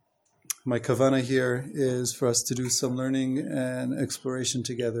My kavana here is for us to do some learning and exploration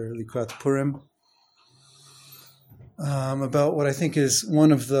together, Likrat Purim, about what I think is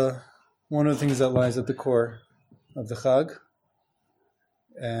one of the things that lies at the core of the Chag,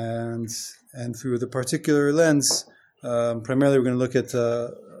 and through the particular lens, primarily we're going to look at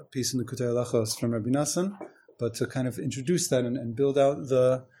a piece in the Likutei Halachos from Rabbi Nassan, but to kind of introduce that and build out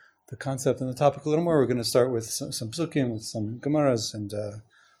the concept and the topic a little more, we're going to start with some psukim, with some gemaras, and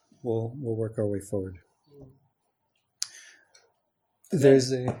we'll work our way forward.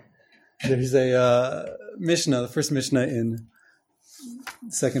 There's a Mishnah, the first Mishnah in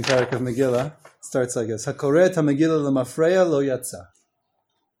the second parak of Megillah, starts like this: Hakoret HaMegillah L'Mafreya Lo Yatsa.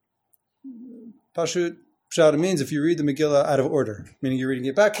 Pashut Pshat means if you read the Megillah out of order, meaning you're reading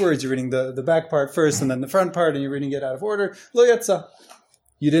it backwards, you're reading the back part first and then the front part, and you're reading it out of order, Lo Yatsa.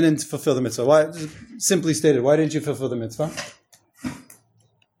 You didn't fulfill the mitzvah. Why? Simply stated, why didn't you fulfill the mitzvah?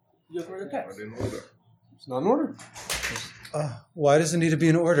 You have to read the text. It's not in order. Why does it need to be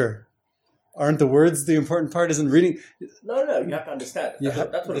in order? Aren't the words the important part? Isn't reading? No, you have to understand.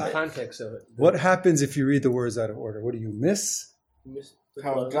 That's what the context of it. What happens if you read the words out of order? What do you miss? You miss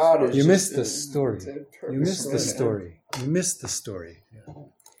How God is. You miss the story. You You miss the story. You miss the story.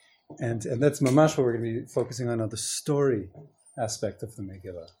 And that's mamash what we're going to be focusing on the story aspect of the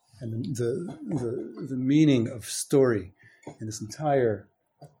Megillah and the meaning of story in this entire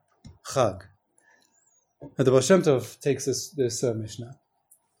Chag. Now the Baal Shem Tov takes this Mishnah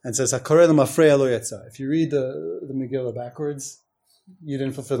and says, "Hakoreh l'mafreya lo yatsa." If you read the Megillah backwards, you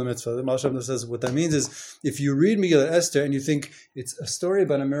didn't fulfill the mitzvah. The Baal Shem Tov says what that means is if you read Megillah Esther and you think it's a story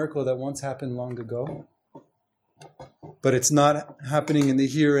about a miracle that once happened long ago, but it's not happening in the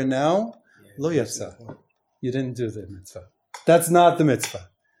here and now, lo yatsa. You didn't do the mitzvah. That's not the mitzvah.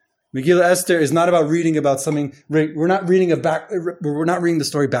 Megillah Esther is not about reading about something. We're not reading the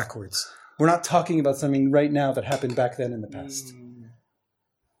story backwards. We're not talking about something right now that happened back then in the past.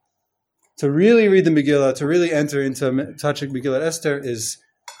 To really read the Megillah, to really enter into touching Megillah Esther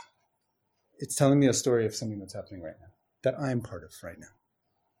it's telling me a story of something that's happening right now, that I'm part of right now.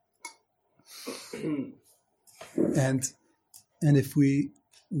 And if we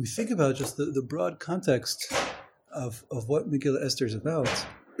think about just the broad context of what Megillah Esther is about,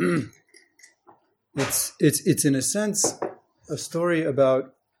 it's in a sense a story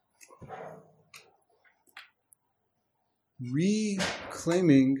about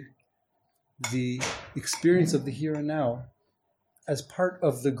reclaiming the experience of the here and now as part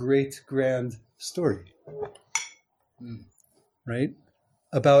of the great grand story, right?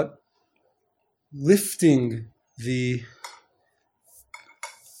 About lifting the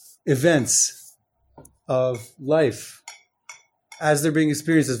events of life as they're being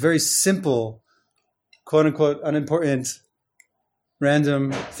experienced as very simple, quote unquote, unimportant,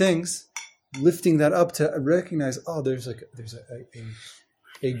 random things, lifting that up to recognize, there's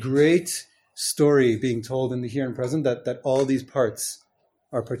a great story being told in the here and present that all these parts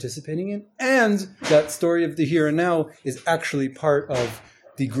are participating in, and that story of the here and now is actually part of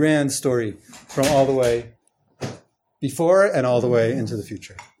the grand story from all the way before and all the way into the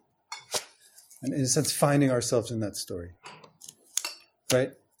future. And in a sense, finding ourselves in that story.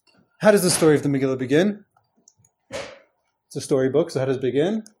 Right? How does the story of the Megillah begin? It's a storybook, so how does it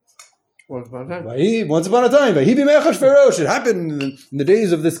begin? Once upon a time. Once upon a time. Vahi b'mei Achashverosh. It happened in the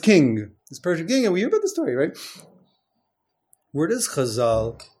days of this king, this Persian king, and we hear about the story, right? Where does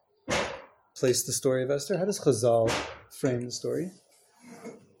Chazal place the story of Esther? How does Chazal frame the story?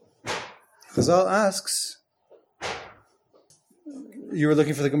 Chazal asks, you were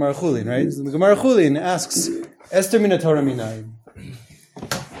looking for the Gemara Chulin, right? The Gemara Chulin asks, Esther min haTorah minayin.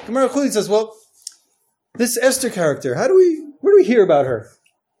 Gemara Chulin says, well, this Esther character, where do we hear about her?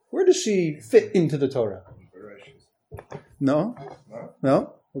 Where does she fit into the Torah? No,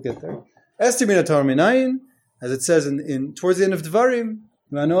 we'll get there. Esther min haTorah minayin, as it says in towards the end of Devarim,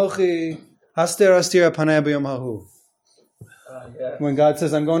 V'anochi haster astira panaya b'yom hahu. When God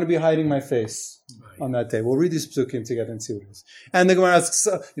says, I'm going to be hiding my face on that day. We'll read these psukim together and see what it is. And the Gemara asks,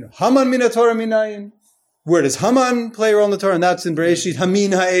 Haman min haTorah minayin. Where does Haman play a role in the Torah? And that's in Bereshit.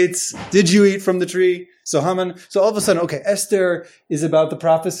 Hamin ha'etz. Did you eat from the tree? So Haman. So all of a sudden, Esther is about the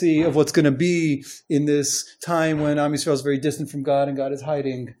prophecy of what's going to be in this time when Am Yisrael is very distant from God and God is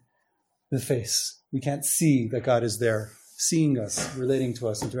hiding the face. We can't see that God is there, seeing us, relating to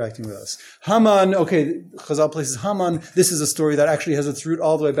us, interacting with us. Haman, Chazal places Haman. This is a story that actually has its root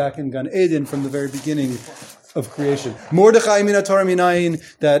all the way back in Gan Eden from the very beginning of creation. Mordechai min haTorah minayin,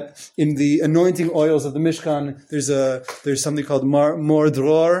 that in the anointing oils of the Mishkan, there's something called Mor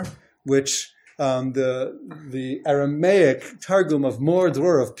Dror, which the Aramaic targum of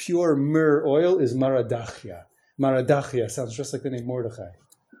mordor, of pure myrrh oil, is maradachia. Maradachia sounds just like the name Mordechai.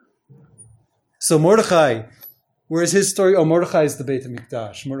 So Mordechai, whereas his story, Mordechai is the Beit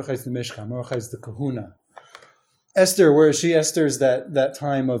HaMikdash, Mordechai is the Mishkan, Mordechai is the Kahuna. Esther, where is she? Esther is that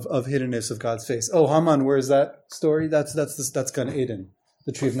time of hiddenness of God's face. Oh, Haman, where is that story? That's Gan Eden,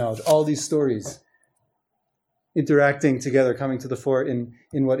 the tree of knowledge. All these stories interacting together, coming to the fore in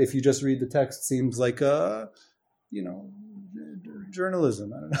what, if you just read the text, seems like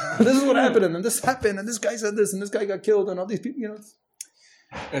journalism. I don't know. This is what happened, and then this happened, and this guy said this, and this guy got killed, and all these people.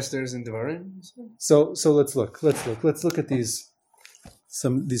 Esther's in Devarim. So let's look. Let's look at these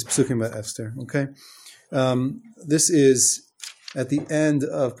psukim about Esther. Okay, this is at the end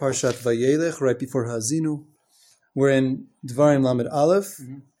of Parshat Vayelech, right before Hazinu. We're in Devarim Lamed Aleph,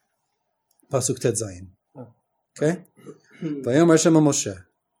 pasuk Tet Zayin. Okay, Vayomer Hashem Moshe,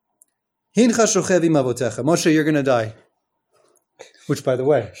 Hincha shochev im avotecha. Moshe, you're going to die. Which, by the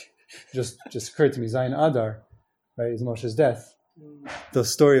way, just occurred to me. Zayin Adar, right, is Moshe's death. The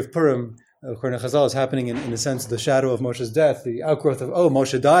story of Purim, according to Chazal, is happening in a sense the shadow of Moshe's death, the outgrowth of,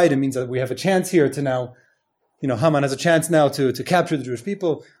 Moshe died. It means that we have a chance here to now, Haman has a chance now to capture the Jewish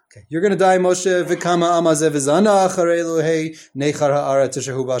people. Okay, you're going to die, Moshe.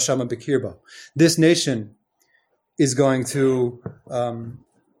 This nation is going to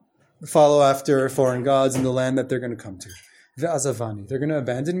follow after foreign gods in the land that they're going to come to. Ve'azavani, they're going to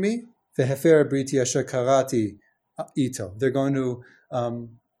abandon me. Ve'hefer briti asher karati ito. They're going to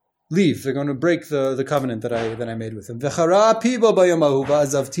leave. They're going to break the covenant that I made with them. Ve'chara pibo bayamahu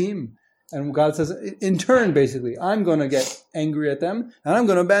va'azavtim. And God says, in turn, basically, I'm going to get angry at them and I'm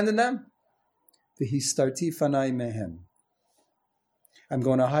going to abandon them. Ve'histarti fanai mehem. I'm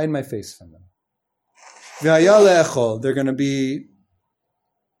going to hide my face from them. Ve'ayal they're going to be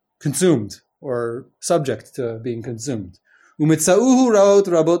consumed or subject to being consumed. Umitzauhu raot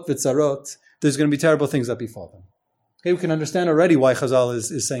rabot v'tzarot. There's going to be terrible things that befall them. Okay, we can understand already why Chazal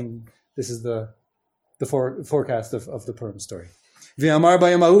is saying this is the forecast of the Purim story. V'amar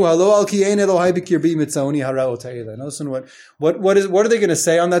bayamahu halo al ki ein Elohai b'kirbi mitzaoni haraot ha'ela. Now listen, what are they going to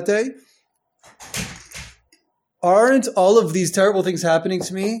say on that day? Aren't all of these terrible things happening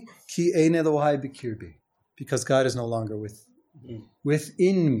to me? Ki ein Elohai b'kirbi. Because God is no longer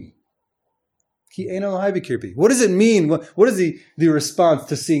within me. Ki ein Elohai b'kirbi. What does it mean? What is the response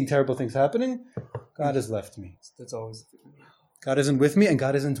to seeing terrible things happening? God has left me. That's always. God isn't with me, and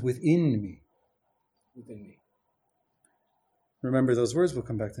God isn't within me. Within me. Remember those words. We'll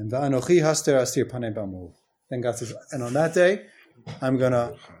come back to them. Va'anochi haster astir panei b'amu. Then God says, and on that day, I'm going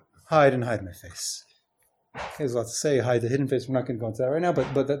to hide my face. Okay, there's a lot to say. Hide the hidden face. We're not going to go into that right now. But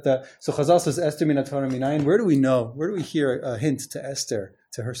so Chazal says Esther min haTorah minayin. Where do we know? Where do we hear a hint to Esther,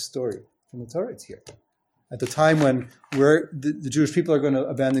 to her story from the Torah? It's here. At the time when the Jewish people are going to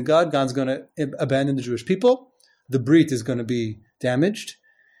abandon God, God's going to abandon the Jewish people. The Brit is going to be damaged,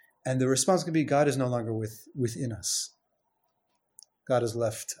 and the response can be God is no longer within us. God has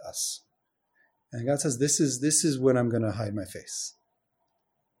left us, and God says, "This is when I'm going to hide my face."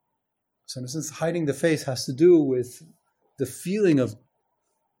 So in a sense, hiding the face has to do with the feeling of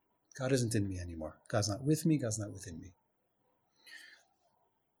God isn't in me anymore. God's not with me. God's not within me.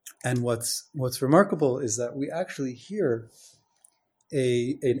 And what's remarkable is that we actually hear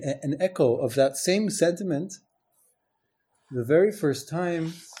an echo of that same sentiment the very first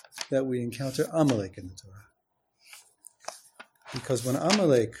time that we encounter Amalek in the Torah. Because when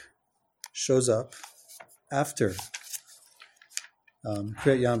Amalek shows up after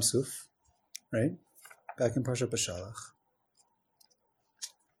Kriyat Yam Suf, right, back in Parshat Bashalach,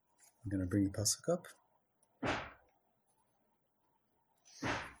 I'm going to bring the pasuk up.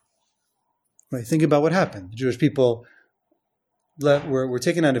 Right, think about what happened. The Jewish people were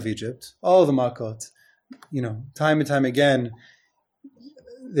taken out of Egypt. All the Makot, time and time again,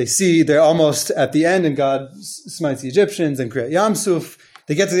 they're almost at the end, and God smites the Egyptians and create Yam Suf.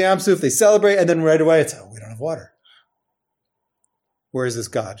 They get to the Yam Suf, they celebrate, and then right away it's, we don't have water. Where is this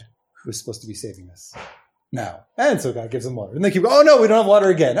God who's supposed to be saving us now? And so God gives them water, and they keep, oh no, we don't have water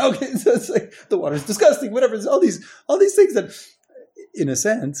again. Okay, so it's like the water's disgusting. Whatever. There's all these things that, in a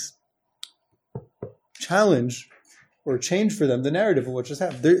sense, challenge or change for them the narrative of what just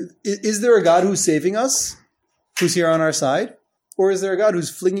happened. Is there a God who's saving us, who's here on our side? Or is there a God who's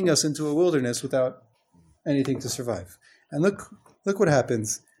flinging us into a wilderness without anything to survive? And look what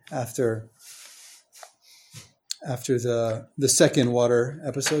happens after the second water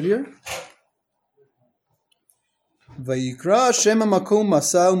episode here. Vayikra Shem HaMakom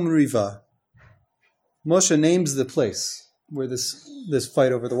Masa Umriva. Moshe names the place. where this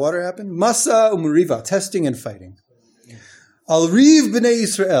fight over the water happened. Masa umuriva, testing and fighting. Al riv b'nei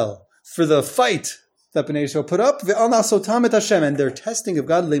Yisrael, for the fight that b'nei Yisrael put up. Ve'al nasotam et Hashem, and their testing of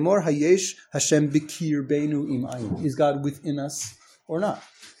God. Lemor hayesh Hashem b'kir beinu im ayin. Is God within us or not?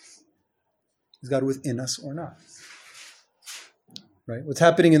 Is God within us or not? Right? What's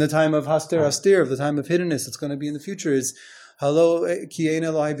happening in the time of Haster Astir, of the time of hiddenness, that's going to be in the future, is Halo ki ein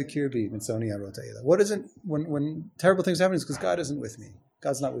Elohai b'kir bi mitzoni arot ha'ela. What isn't when terrible things happen? Is because God isn't with me.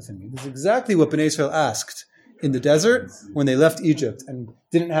 God's not within me. This is exactly what Bnei Israel asked in the desert when they left Egypt and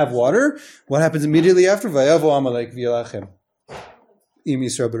didn't have water. What happens immediately after? Vayavo Amalek v'yalachem im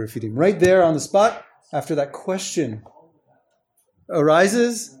Yisrael b'refidim. Right there on the spot, after that question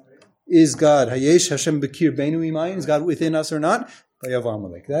arises, is God Hayesh Hashem b'kir beinu imayin? Is God within us or not? Vayavo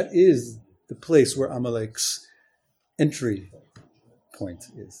Amalek. That is the place where Amalek's entry point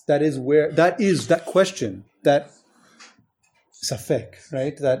is. That is that question, that safek,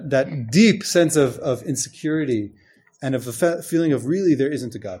 right? That deep sense of insecurity and of the feeling of really there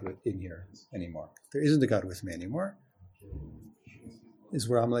isn't a God in here anymore. There isn't a God with me anymore. Is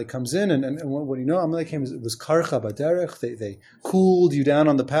where Amalek comes in, and what do you know? Amalek came, it was karcha baderech. They cooled you down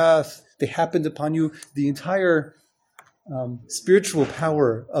on the path. They happened upon you. The entire spiritual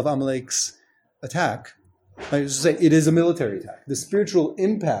power of Amalek's attack, I should say, it is a military attack. The spiritual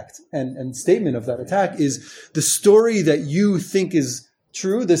impact and statement of that attack is the story that you think is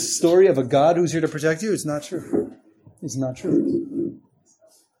true, this story of a God who's here to protect you. It's not true. It's not true.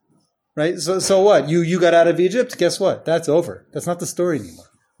 Right? So what? You got out of Egypt? Guess what? That's over. That's not the story anymore.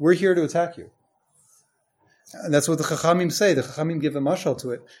 We're here to attack you. And that's what the Chachamim say. The Chachamim give a mashal to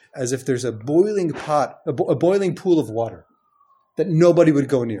it as if there's a boiling pot, a boiling pool of water that nobody would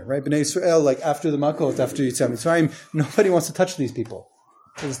go near, right? Bnei Yisrael, like after the Makot, after Yitzhak Mitzrayim, nobody wants to touch these people.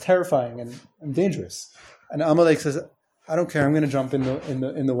 It's terrifying and dangerous. And Amalek says, I don't care, I'm going to jump in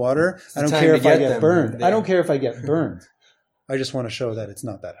the water. I don't care if I get burned. I don't care if I get burned. I just want to show that it's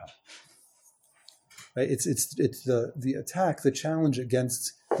not that hard. Right? It's the attack, the challenge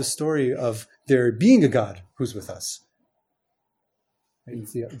against the story of there being a God who's with us. Right?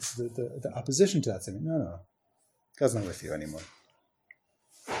 It's the opposition to that saying, no, God's not with you anymore.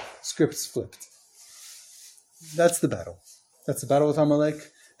 Scripts flipped. That's the battle. That's the battle with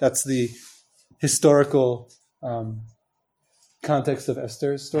Amalek. That's the historical context of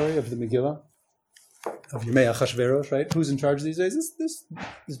Esther's story, of the Megillah, of Yemei Achashverosh, right? Who's in charge these days?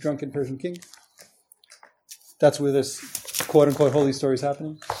 This drunken Persian king. That's where this quote-unquote holy story is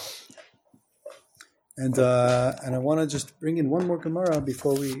happening. And I want to just bring in one more Gemara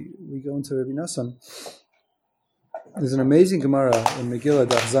before we go into Rabbi Nassan. There's an amazing Gemara in Megillah,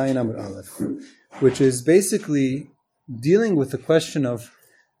 Daf Zayin Amud Aleph, which is basically dealing with the question of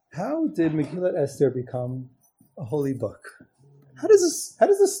how did Megillat Esther become a holy book? How does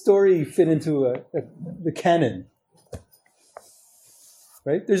this story fit into the canon?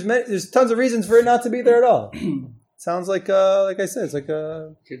 Right? There's tons of reasons for it not to be there at all. Sounds like I said, it's like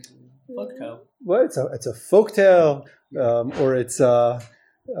a folktale. What? It's a folktale, or it's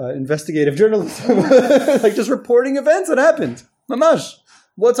investigative journalism, like just reporting events that happened. Mamash,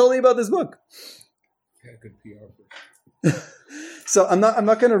 what's holy about this book? Yeah, good PR. So I'm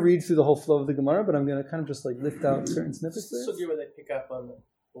not going to read through the whole flow of the Gemara, but I'm going to kind of just like lift out certain snippets there. So where they pick up on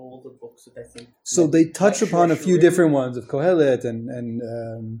all the books that they think. So they touch upon a few different ones of Kohelet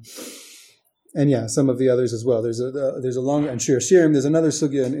and yeah, some of the others as well. There's a long and Shir Shirim. There's another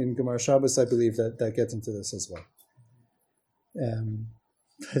sugya in Gemara Shabbos, I believe, that gets into this as well.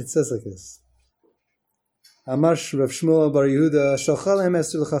 It says like this: Amar Rav Shmuel bar Yehuda shalcha lehem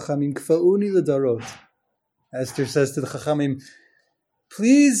Esther l'chachamim kfa'uni l'darot. Esther says to the Chachamim,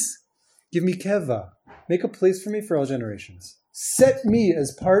 please give me keva, make a place for me for all generations. Set me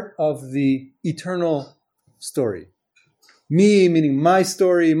as part of the eternal story. Me, meaning my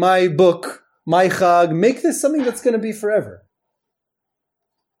story, my book, my chag. Make this something that's going to be forever.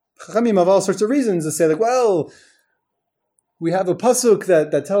 Chachamim have all sorts of reasons to say, like, well, we have a pasuk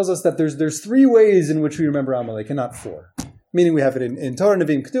that tells us that there's 3 ways in which we remember Amalek and not 4. Meaning we have it in Torah,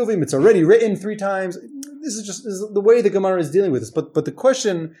 Nevi'im, Ketuvim. It's already written 3 times. This is the way the Gemara is dealing with this. But the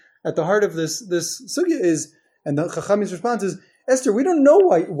question at the heart of this sugya is, and the Chachamim's response is, Esther, we don't know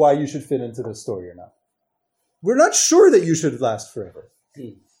why you should fit into this story or not. We're not sure that you should last forever.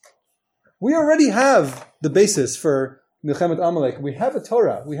 We already have the basis for Milchemet Amalek. We have a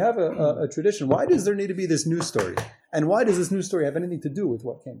Torah. We have a tradition. Why does there need to be this new story? And why does this new story have anything to do with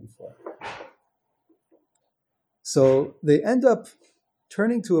what came before? So they end up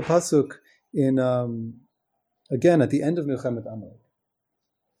turning to a pasuk in, again, at the end of Milchemet Amalek,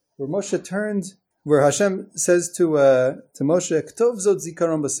 where Moshe turned where Hashem says to Moshe, Ktov zot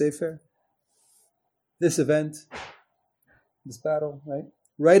zikaron b'sefer, this event, this battle, right?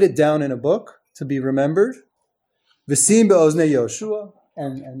 Write it down in a book to be remembered. V'sim be'oznei Yoshua,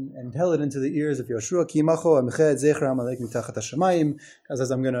 and tell it into the ears of Yoshua. Ki imacho amechet zecher Amalek mitachat hashamayim,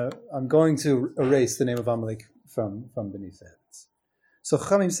 because I'm going to erase the name of Amalek from beneath the heavens. So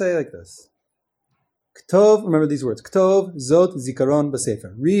Chachamim say like this. Ktov, remember these words. Ktov zot zikaron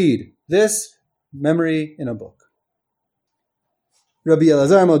b'sefer. Read this memory in a book. Rabbi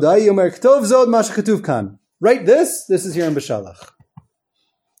Elazar Modai Omer Ktov zot ma shekatuv kan. Write this. This is here in Beshalach.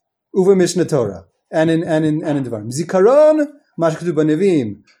 Uva Mishnah Torah and in Devarim. Zikaron ma shekatuv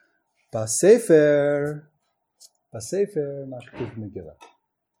b'Neviim. B'sefer ma shekatuv b'Megillah.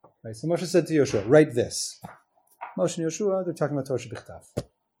 Right. So Moshe said to Yoshua, write this. Moshe and Yoshua, they're talking about Torah Shebechtav.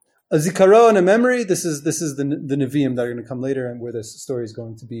 A zikaron, a memory. This is the Nevi'im that are going to come later, and where this story is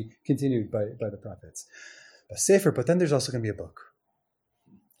going to be continued by the prophets. A sefer, but then there's also going to be a book.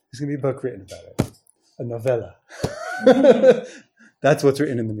 There's going to be a book written about it, a novella. That's what's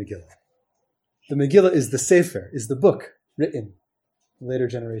written in the Megillah. The Megillah is the sefer, is the book written in the later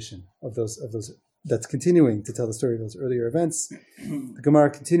generation of those. That's continuing to tell the story of those earlier events. The Gemara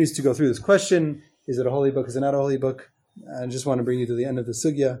continues to go through this question: is it a holy book? Is it not a holy book? I just want to bring you to the end of the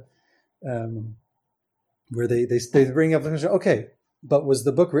sugya. Where they bring up the question, okay, but was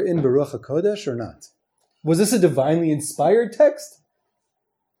the book written Baruch HaKodesh or not? Was this a divinely inspired text?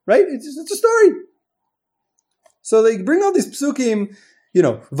 Right? It's a story. So they bring all these psukim,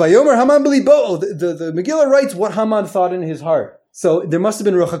 Vayomer Haman b'libo. The Megillah writes what Haman thought in his heart. So there must have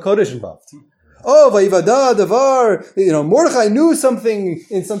been Ruach HaKodesh involved. Oh, Vayivada Davar, Mordechai knew something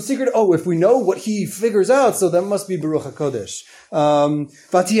in some secret. Oh, if we know what he figures out, so that must be Baruch HaKodesh.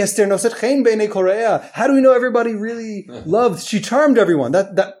 Vati Esther noset chen b'nei koreah. How do we know everybody really loved? She charmed everyone.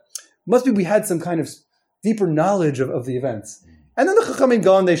 That must be we had some kind of deeper knowledge of the events. And then the Chachamim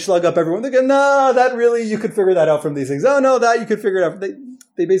go and they slug up everyone. They go, no, that really, you could figure that out from these things. Oh, no, that you could figure it out.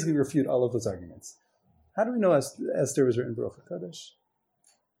 They basically refute all of those arguments. How do we know Esther was written Baruch HaKodesh?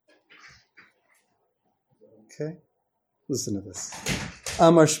 Okay, listen to this.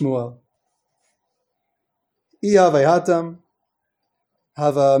 Amar Shmuel. Iya vayhatam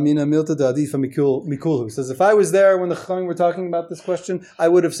hava mina milta da'adifa mikulhu. Says, if I was there when the Chachamim were talking about this question, I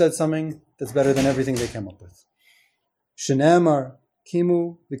would have said something that's better than everything they came up with. Shenamar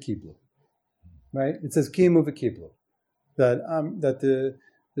kimu v'kiblu. Right? It says kimu v'kiblu. That the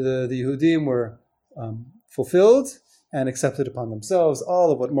Yehudim were fulfilled and accepted upon themselves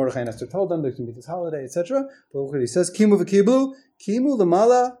all of what Mordechai and Esther told them. There's going to be this holiday, etc. But look what he says: Kimu v'kiblu, kimu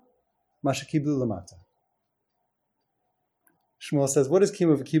l'mala, masha kiblu l'mata. Shmuel says, what does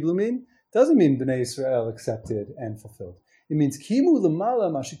kimu v'kiblu mean? It doesn't mean Bnei Israel accepted and fulfilled. It means kimu l'mala,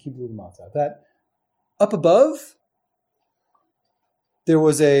 masha kiblu l'mata. That up above, there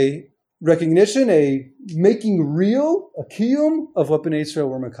was a recognition, a making real, a kiyum of what Bnei Israel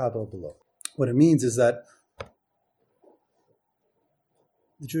were makabel below. What it means is that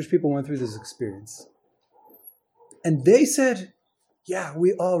the Jewish people went through this experience. And they said, yeah,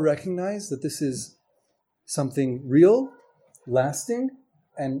 we all recognize that this is something real, lasting,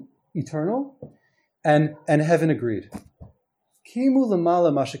 and eternal. And heaven agreed. Kimu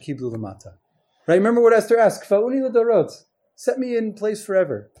l'mala masha kiblu l'mata. Right? Remember what Esther asked? Fa'uni l'dorot. Set me in place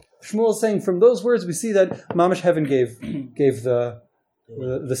forever. Shmuel is saying from those words we see that Mamash heaven gave the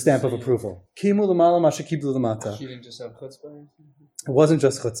stamp of approval. Kimu l'mala masha kiblu l'mata. She didn't just have chutzpah? It wasn't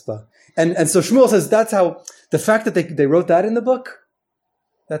just chutzpah. And so Shmuel says that's how, the fact that they wrote that in the book,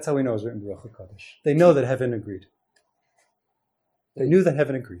 that's how we know it was written Baruch HaKodesh. They know that heaven agreed. They knew that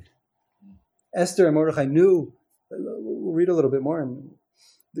heaven agreed. Esther and Mordechai knew. We'll read a little bit more, and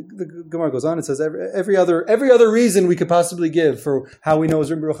the Gemara goes on. It says every other reason we could possibly give for how we know it was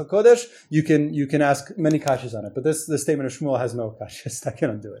written Baruch HaKodesh, you can ask many kashas on it. But this statement of Shmuel has no kashas. I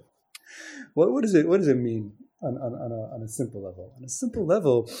cannot do it. What does it mean? On a simple level. On a simple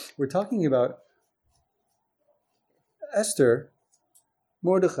level, we're talking about Esther,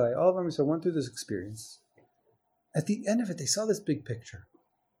 Mordechai, all of them went through this experience. At the end of it, they saw this big picture.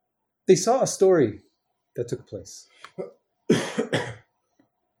 They saw a story that took place.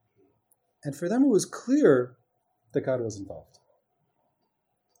 And for them, it was clear that God was involved.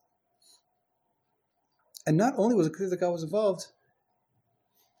 And not only was it clear that God was involved,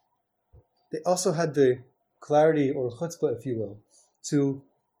 they also had the clarity or chutzpah, if you will, to,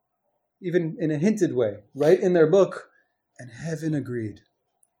 even in a hinted way, write in their book, and heaven agreed.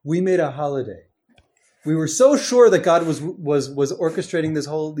 We made a holiday. We were so sure that God was orchestrating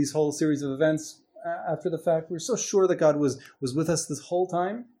these whole series of events after the fact. We were so sure that God was with us this whole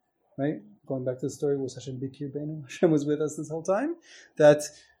time, right? going back to the story, was Hashem Bikir Beinu, Hashem was with us this whole time, that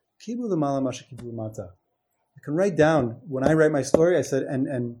Kibu L'mala Masha Kibu L'mata. I can write down, when I write my story, I said,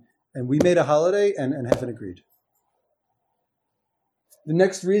 and we made a holiday, and heaven agreed. The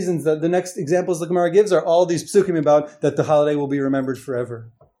next examples the Gemara gives are all these psukim about that the holiday will be remembered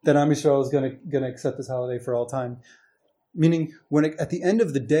forever. That Am Yisrael is going to accept this holiday for all time. Meaning, at the end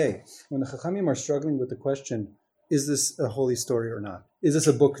of the day, when the Chachamim are struggling with the question, is this a holy story or not? Is this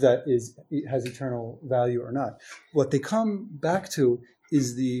a book that has eternal value or not? What they come back to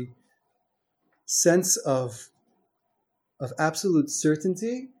is the sense of absolute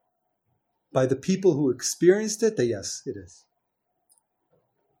certainty by the people who experienced it that yes, it is.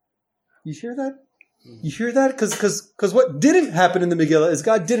 You hear that? You hear that? Because what didn't happen in the Megillah is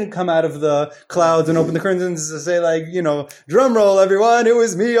God didn't come out of the clouds and open the curtains to say, like, drum roll, everyone, it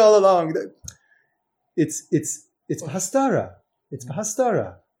was me all along. It's Hastara. It's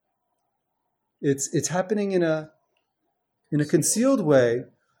Hastara. It's happening in a concealed way,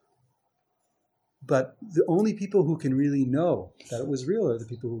 but the only people who can really know that it was real are the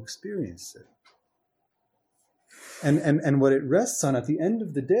people who experienced it. And what it rests on at the end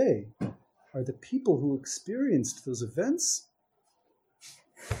of the day are the people who experienced those events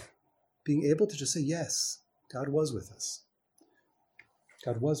being able to just say, yes, God was with us.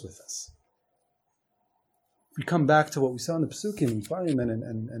 God was with us. We come back to what we saw in the Pesukim, in Parim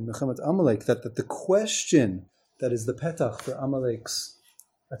and Mechamat Amalek, that the question that is the petach for Amalek's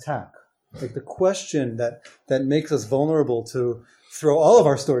attack, like the question that makes us vulnerable to throw all of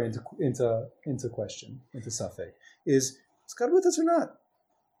our story into question, into safek, is God with us or not?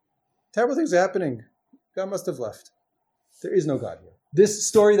 Terrible things are happening. God must have left. There is no God here. This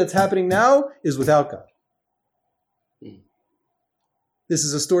story that's happening now is without God. This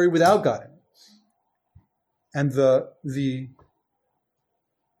is a story without God in it. And the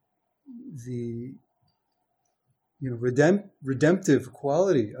redemptive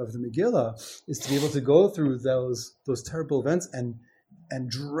quality of the Megillah is to be able to go through those terrible events and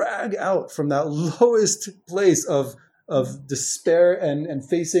drag out from that lowest place of despair and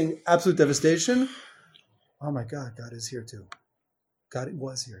facing absolute devastation. Oh my God, God is here too. God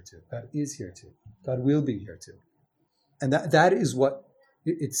was here too. God is here too. God will be here too. And that is what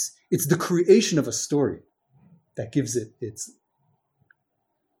it's the creation of a story that gives it its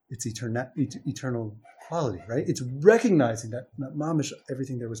eternal quality, right? It's recognizing that mamish,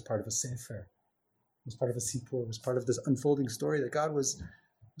 everything there was part of a sefer, was part of a sipur, was part of this unfolding story that God was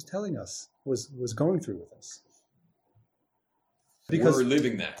telling us, was going through with us. Because we're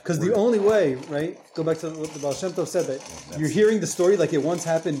living that. Because the only way, right? Go back to what the Baal Shem Tov said, that you're hearing the story like it once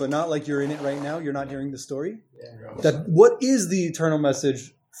happened, but not like you're in it right now. You're not hearing the story. Yeah. That what is the eternal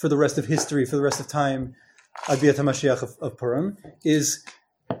message for the rest of history, for the rest of time, Ad Biat HaMashiach of Purim, is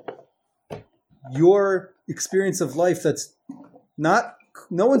your experience of life that's not,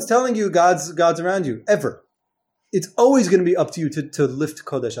 no one's telling you God's around you, ever. It's always going to be up to you to lift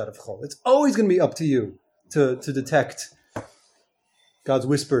Kodesh out of Chol. It's always going to be up to you to detect God's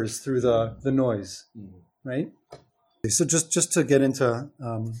whispers through the noise, right? So just to get into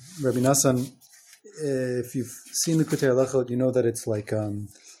Rabbi Nassan, if you've seen the Likutei Halachot, you know that it's like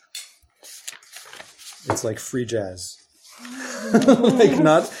free jazz. Like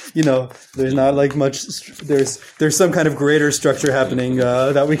not, there's not like much. There's some kind of greater structure happening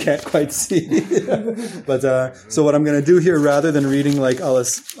that we can't quite see. But so what I'm going to do here, rather than reading like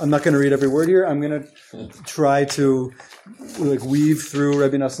Alice, I'm not going to read every word here. I'm going to try to weave through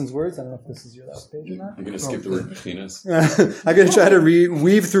Rabbi Nassan's words. I don't know if this is your last page or not. You're going to skip the word Bechinas. I'm going to try to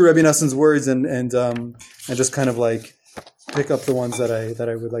weave through Rabbi Nassan's words and just kind of like pick up the ones that I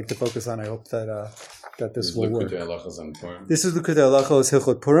would like to focus on. I hope that this will work. This is Likutei Halachos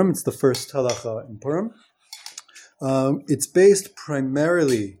Hilchot Purim. It's the first halacha in Purim. It's based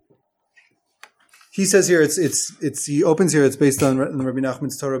primarily. He says here he opens here. It's based on Rabbi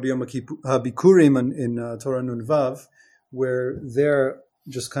Nachman's Torah B'Yom HaBikurim in Torah Nun Vav, where they're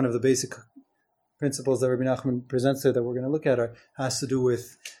just kind of the basic principles that Rabbi Nachman presents there that we're going to look at has to do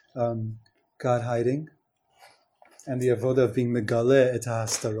with God hiding and the avoda of being megale et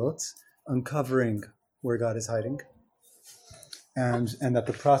ha'astarot, uncovering where God is hiding, and that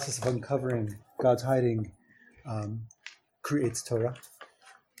the process of uncovering God's hiding creates Torah.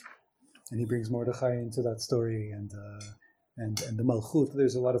 And he brings Mordechai into that story, and the Malchut.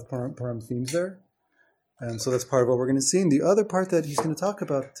 There's a lot of Purim themes there, and so that's part of what we're going to see. And the other part that he's going to talk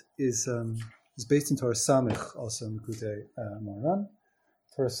about is based in Torah Samich, also in Likutei Moharan.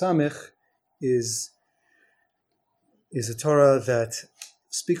 Torah Samich is a Torah that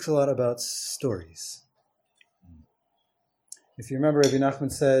speaks a lot about stories. If you remember, Rabbi Nachman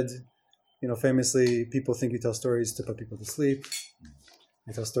said famously, people think you tell stories to put people to sleep.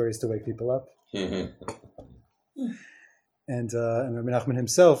 You tell stories to wake people up. And Rabbi Nachman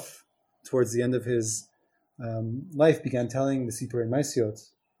himself, towards the end of his life, began telling the Sipur and Maisiot,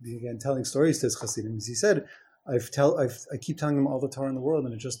 began telling stories to his Hasidim. He said, I keep telling them all the Torah in the world,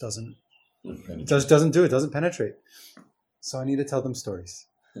 and it just doesn't penetrate. So I need to tell them stories.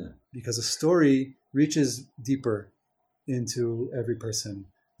 Because a story reaches deeper into every person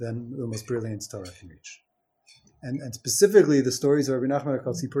than the most brilliant Torah can reach. And specifically, the stories of Rabbi Nachman are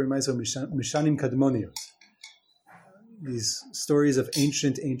called Sipurei Maiso Mishanim Kadmoniot. These stories of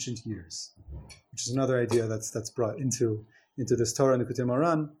ancient years, which is another idea that's brought into this Torah and the Likutei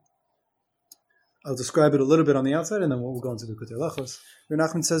Moharan. I'll describe it a little bit on the outside, and then we'll go into the Likutei Halachos. Rabbi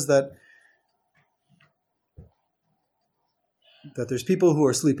Nachman says that there's people who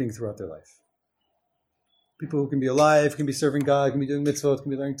are sleeping throughout their life. People who can be alive, can be serving God, can be doing mitzvot, can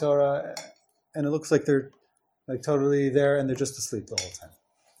be learning Torah, and it looks like they're like totally there, and they're just asleep the whole time.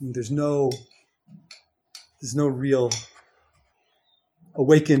 And there's no real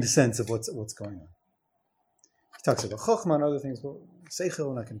awakened sense of what's going on. He talks about chokhmah and other things, but seichel,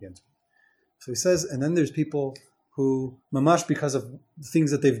 we're not going to get into it. So he says, and then there's people who, mamash, because of things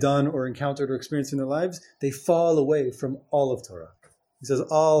that they've done or encountered or experienced in their lives, they fall away from all of Torah. He says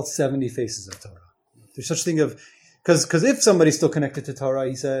all 70 faces of Torah. There's such thing of, because if somebody's still connected to Torah,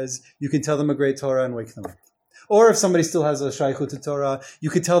 he says, you can tell them a great Torah and wake them up. Or if somebody still has a shaykhut to Torah, you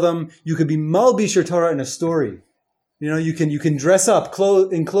could tell them, you could be malbish your Torah in a story. You can dress up,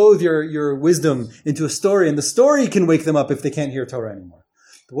 clothe your wisdom into a story, and the story can wake them up if they can't hear Torah anymore.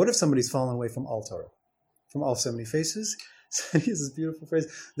 But what if somebody's fallen away from all Torah, from all 70 faces? So he has this beautiful phrase.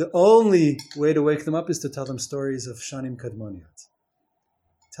 The only way to wake them up is to tell them stories of Shanim Kadmoniot.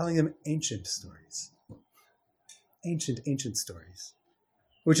 Telling them ancient stories. Ancient stories.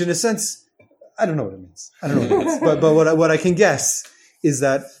 Which in a sense, I don't know what it means. But what I can guess is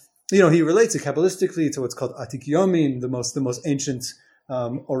that, he relates it Kabbalistically to what's called Atik Yomin, the most ancient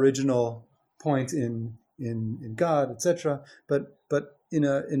original point in God, etc. But in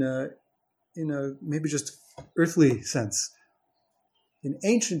a maybe just earthly sense, an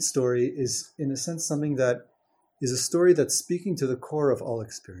ancient story is in a sense something that is a story that's speaking to the core of all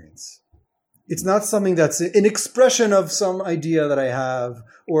experience. It's not something that's an expression of some idea that I have,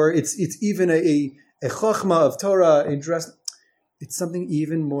 or it's even a chokhmah of Torah addressed. It's something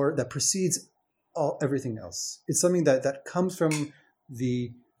even more that precedes everything else. It's something that comes from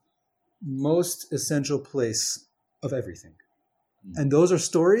the most essential place of everything. And those are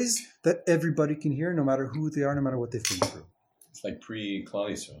stories that everybody can hear, no matter who they are, no matter what they've been through. It's like pre-Klal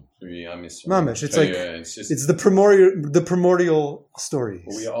Yisrael, pre-Am Yisrael. Mamish, it's the primordial stories.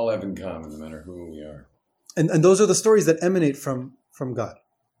 What we all have in common, no matter who we are. And those are the stories that emanate from God,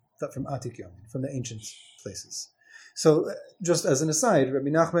 from Atik Yomin, from the ancient places. So, just as an aside, Rabbi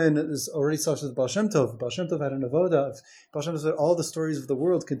Nachman is already such as Baal Shem Tov. Baal Shem Tov had an avoda. Baal Shem Tov said all the stories of the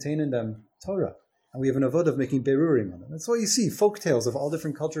world contain in them Torah. And we have an avoda of making berurim on them. That's what you see, folk tales of all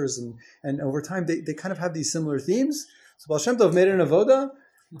different cultures. And over time, they kind of have these similar themes. So Baal Shem Tov made an avoda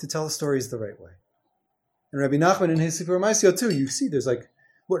to tell the stories the right way. And Rabbi Nachman in his Sipur Maisiot too, you see there's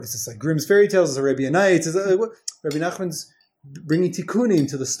what is this, like Grimm's fairy tales, is Arabian Nights, Rabbi Nachman's bringing tikkunim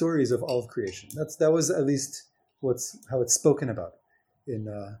to the stories of all of creation. That was at least how it's spoken about in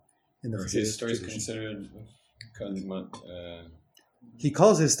the his stories considered he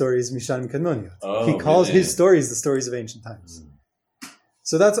calls his stories Mishanim Kadmoniot. Oh, he calls his stories the stories of ancient times.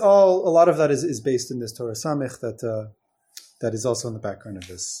 So that's all. A lot of that is based in this Torah Samech that is also in the background of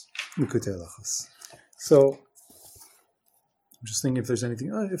this Likutei Halachos. So I'm just thinking if there's anything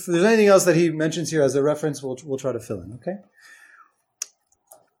else that he mentions here as a reference, we'll try to fill in. Okay.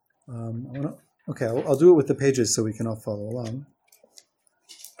 I'll do it with the pages so we can all follow along.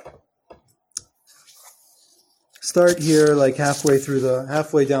 Start here, like halfway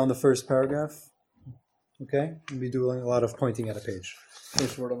down the first paragraph. Okay, we'll be doing a lot of pointing at a page.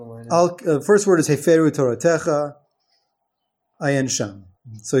 First word on the line. First word is Heferu Toratecha, Ayin Sham.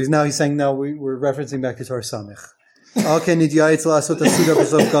 So he's saying now we're referencing back to Torah Samech. Al ken nidyaitz la'asot hasuda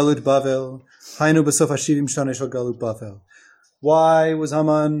b'sof galut Bavel, hainu b'sof hashivim shana shel galut Bavel. Why was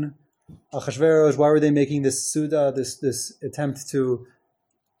Haman, Achashverosh, why were they making this suda, this attempt to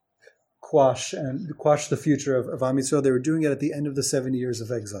quash the future of Am Yisrael? They were doing it at the end of the 70 years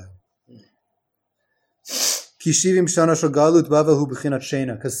of exile. Because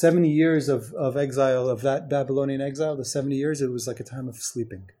 70 years of exile, of that Babylonian exile, the 70 years, it was like a time of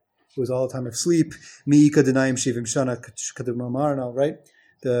sleeping. It was all a time of sleep. Right?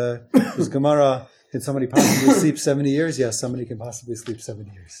 There's Gemara Can somebody possibly sleep 70 years? Yes, somebody can possibly sleep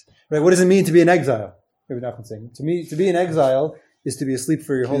 70 years. Right? What does it mean to be in exile? Rabbi Nachman saying, to be in exile is to be asleep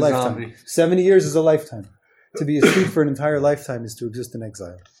for your whole lifetime. 70 years is a lifetime. To be asleep for an entire lifetime is to exist in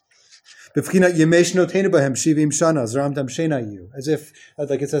exile. As if,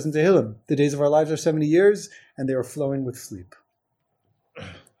 like it says in Tehillim, the days of our lives are 70 years, and they are flowing with sleep.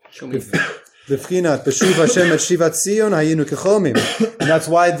 And that's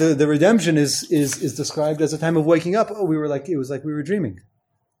why the redemption is described as a time of waking up. Oh, it was like we were dreaming.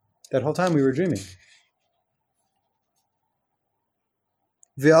 That whole time we were dreaming.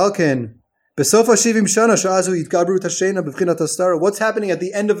 What's happening at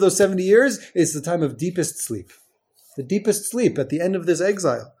the end of those 70 years is the time of deepest sleep. The deepest sleep at the end of this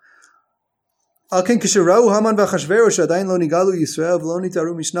exile. So Haman and Achashverosh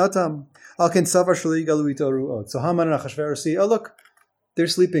see, oh look, they're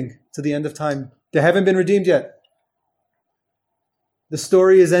sleeping to the end of time. They haven't been redeemed yet. The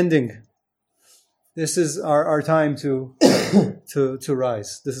story is ending. This is our time to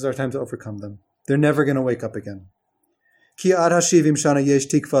rise. This is our time to overcome them. They're never going to wake up again. Because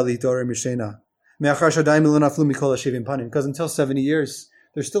until 70 years,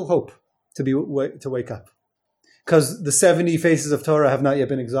 there's still hope to wake up. Because the 70 faces of Torah have not yet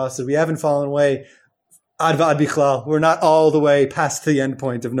been exhausted. We haven't fallen away ad va'ad bichlal. We're not all the way past the end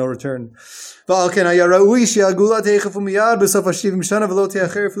point of no return.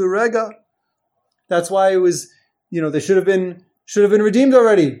 That's why it was, they should have been redeemed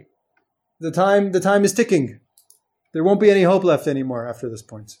already. The time is ticking. There won't be any hope left anymore after this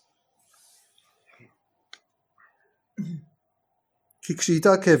point. Because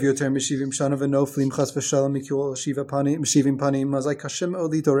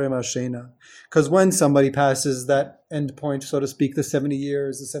when somebody passes that end point, so to speak, the 70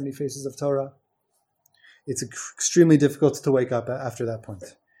 years, the 70 faces of Torah, it's extremely difficult to wake up after that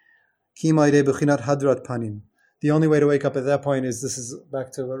point. The only way to wake up at that point is, this is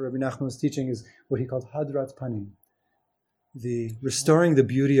back to what Rabbi Nachman was teaching, is what he called hadrat panim, the restoring the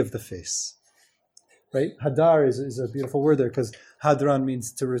beauty of the face. Right? Hadar is a beautiful word there, because hadran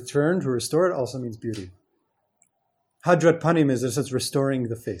means to return, to restore. It also means beauty. Hadrat panim is, in a sense, restoring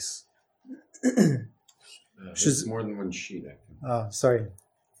the face. It's more than one sheet. Sorry.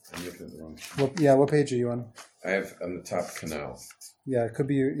 I'm looking at the wrong sheet. What page are you on? I have on the top canal. Yeah, it could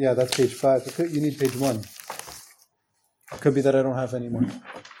be. Yeah, that's page 5. You need page 1. It could be that I don't have any more.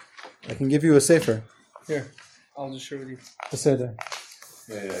 I can give you a sefer. Here, I'll just share with you. A seder.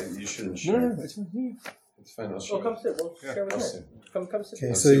 Yeah, you shouldn't share. No, it's fine. It's fine. I'll share. Come sit. We'll share with you. Come sit.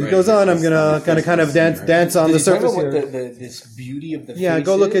 Okay, so he goes on. I'm gonna kind of dance on the surface here. This beauty of the face. Yeah,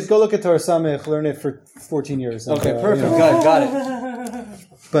 go look at Torah Samech. Learn it for 14 years. Okay, perfect. Got it.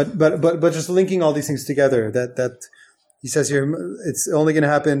 But just linking all these things together. That he says here, it's only going to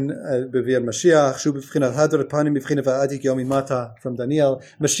happen b'viad Mashiach. From Daniel,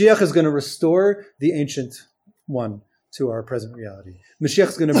 Mashiach is going to restore the ancient one to our present reality. Mashiach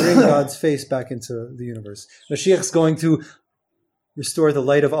is going to bring God's face back into the universe. Mashiach is going to restore the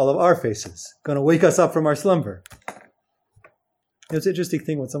light of all of our faces. Going to wake us up from our slumber. It's an interesting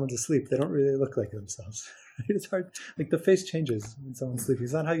thing when someone's asleep, they don't really look like themselves. It's hard. Like the face changes when someone's sleeping.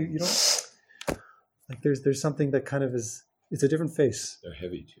 It's not how you don't. Like there's something that kind of is. It's a different face. They're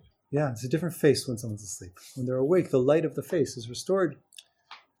heavy too. Yeah, it's a different face when someone's asleep. When they're awake, the light of the face is restored.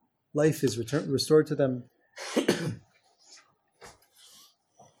 Life is restored to them.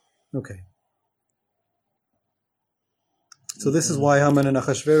 Okay. So this is why Haman and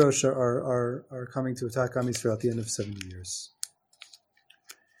Achashverosh are coming to attack Am Yisrael at the end of 70 years.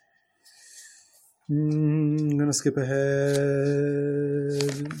 I'm going to skip ahead.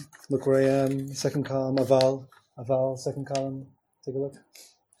 Look where I am. Second column, Aval. Aval, second column. Take a look.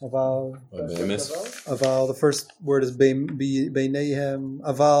 Aval. Aval, the first word is Beineihem.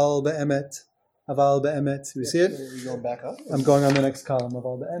 Aval be'emet. Aval be'emet. You see it? Are you going back up? I'm going on the next column.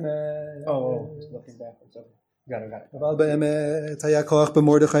 Aval be'emet. Oh, looking backwards. Okay. Got it. Aval be'emet. Haya koach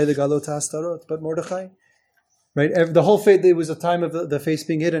be'Mordechai legalot ha'astarot. But Mordechai, right? The whole fate, it was a time of the face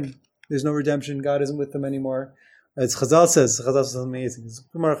being hidden. There's no redemption. God isn't with them anymore. As Chazal says amazing. It's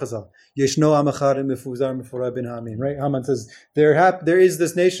Gemara Chazal. Yeshno am echad mefuzar mefura ben ha'amim. Right? Haman says there is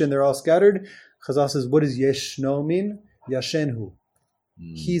this nation. They're all scattered. Chazal says, what does Yeshno mean? Yashenhu.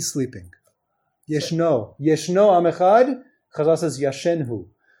 He's sleeping. Yeshno am echad. Chazal says Yashenhu.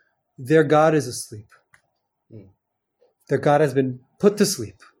 Their God is asleep. Their God has been put to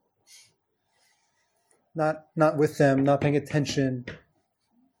sleep. Not with them. Not paying attention.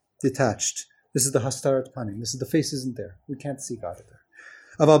 Detached. This is the hastarat panim. This is the face isn't there. We can't see God there.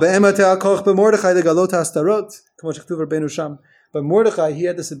 But Mordechai, he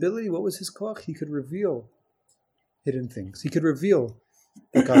had this ability. What was his koach? He could reveal hidden things. He could reveal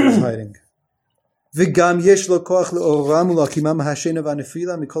what God was hiding. And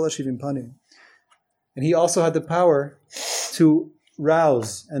he also had the power to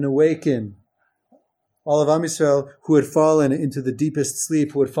rouse and awaken all of Am Yisrael who had fallen into the deepest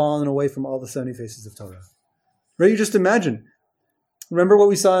sleep, who had fallen away from all the 70 faces of Torah. Right? You just imagine. Remember what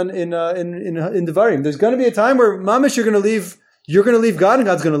we saw in Devarim. There's going to be a time where Mamish, you're going to leave God and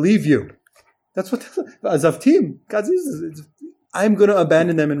God's going to leave you. That's what Azavtim, God uses. I'm going to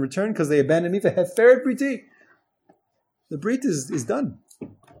abandon them in return because they abandoned me for Heferet Briti. The Brit is done.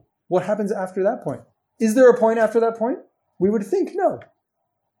 What happens after that point? Is there a point after that point? We would think no.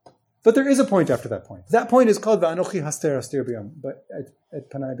 But there is a point after that point. That point is called Va'anochi Haster Aster B'yam, but at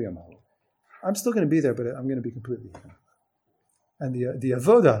Panai B'yam. I'm still going to be there, but I'm going to be completely different. And the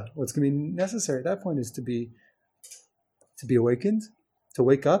avoda, what's going to be necessary at that point is to be awakened, to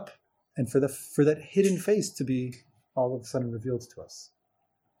wake up, and for that hidden face to be all of a sudden revealed to us.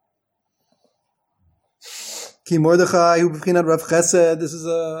 Ki Mordechai hu b'chinat Rav Chesed. This is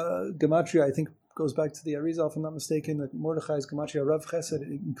a gematria, I think goes back to the Arizal, if I'm not mistaken, that Mordechai's gematria Rav Chesed,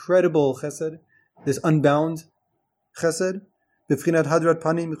 incredible Chesed, this unbound Chesed. B'chinat Hadrat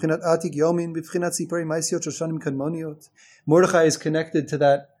Panim, b'chinat Atik Yomin, b'chinat Sipari Maisiot Shoshanim Kadmoniot. Mordechai is connected to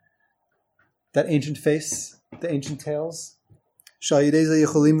that ancient face, the ancient tales. Through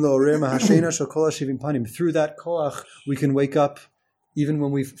that koach, we can wake up even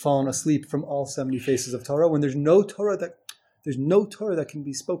when we've fallen asleep from all 70 faces of Torah. When there's no Torah that can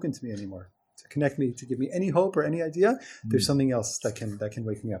be spoken to me anymore, to connect me, to give me any hope or any idea. There's something else that can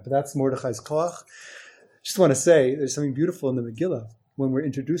wake me up. But that's Mordechai's koach. Just want to say, there's something beautiful in the Megillah when we're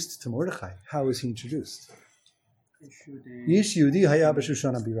introduced to Mordechai. How is he introduced? Ish Yehudi haya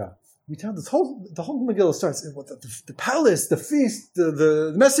b'Shushan Abira. We tell the whole Megillah starts the palace, the feast,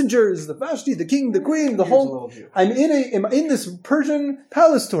 the messengers, the Vashti, the king, the queen, the whole. I'm in this Persian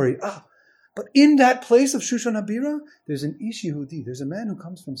palace story. But in that place of Shushan Habira, there's an Ish Yehudi. There's a man who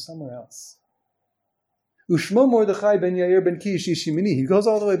comes from somewhere else. Ushmo Mordechai ben Yair ben Kish Yishimini. He goes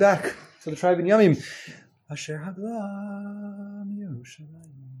all the way back to the tribe in Yamim. Asher Hagla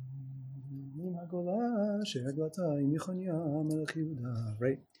Yerushalayim Hagola Asher Haglata Yichoniah Melech Yehuda.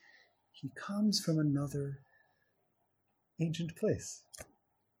 Right. He comes from another ancient place.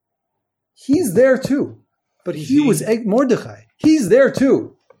 He's there too. But he was Mordechai. He's there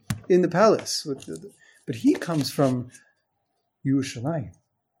too in the palace. But he comes from Yerushalayim.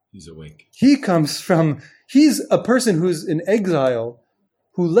 He's awake. He's a person who's in exile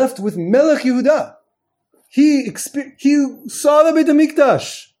who left with Melech Yehuda. He saw the Beit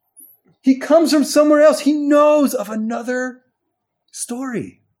HaMikdash. He comes from somewhere else. He knows of another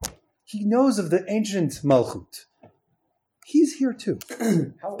story. He knows of the ancient Malchut. He's here too.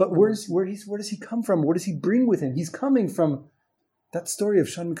 But where does he come from? What does he bring with him? He's coming from that story of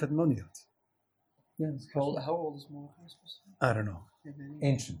Shan Kadmoniot. Yeah, how old is Mordechai? I don't know.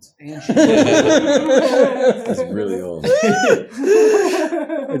 Ancient. It's really old.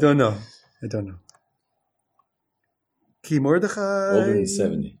 I don't know. Ki Mordechai. Older than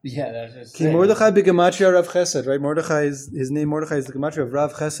 70. Yeah, that's just. Ki Mordechai begematria Rav Chesed, right? His name Mordechai is the gematria of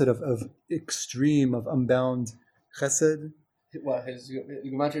Rav Chesed, of extreme, of unbound Chesed. Well, his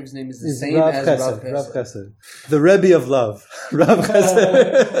gematria of his name is the same Rav as Chesed, Rav Chesed. The Rebbe of love. Rav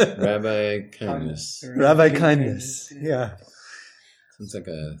Chesed. Rabbi Kindness. Rabbi Kindness. Yeah. Sounds like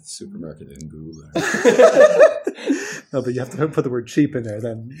a supermarket in Gula. No, but you have to put the word cheap in there.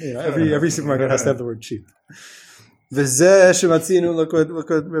 Then every supermarket has to have the word cheap. Look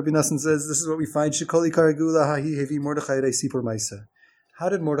what Rabbi Nassan says. This is what we find. How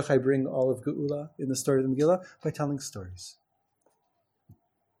did Mordechai bring all of Geula in the story of the Megillah? By telling stories.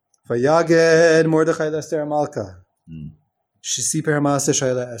 Vayaged Mordechai Esther Malka. Shisiper Maaseh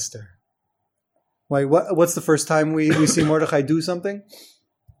Shayla Esther. Why? What's the first time we see Mordechai do something?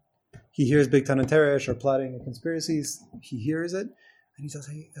 He hears Bigtan and Teresh are plotting a conspiracy. He hears it, and he says,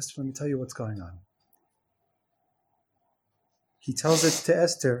 "Hey, Esther, let me tell you what's going on." He tells it to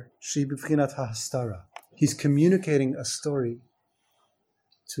Esther. She b'pchinat ha'hastara. He's communicating a story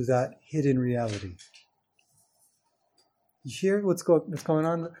to that hidden reality. You hear what's going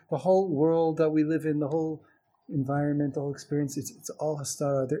on? The whole world that we live in, the whole environment, the whole experience, it's all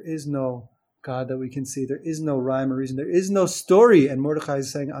hastara. There is no God that we can see. There is no rhyme or reason. There is no story. And Mordechai is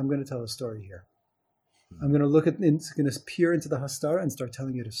saying, I'm going to tell a story here. I'm going to going to peer into the hastara and start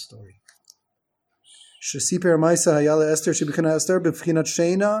telling it a story. Shesiper Maisa Hayala Esther Shebikana Esther B'Pchinat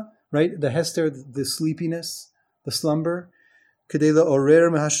Sheina, right? The Hester, the sleepiness, the slumber.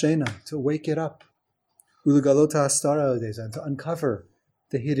 to wake it up, and to uncover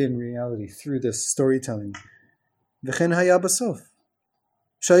the hidden reality through this storytelling.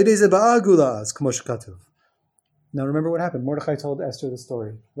 Now remember what happened. Mordechai told Esther the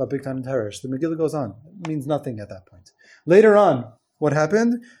story about Bigtan and Teresh. The Megillah goes on. It means nothing at that point. Later on, what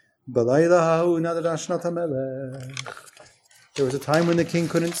happened? There was a time when the king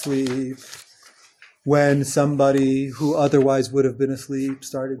couldn't sleep, when somebody who otherwise would have been asleep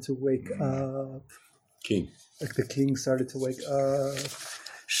started to wake up. King. Like the king started to wake up.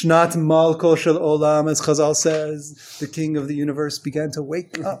 Shnat Malko Shel Olam, as Chazal says, the king of the universe began to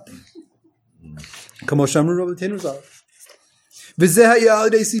wake up.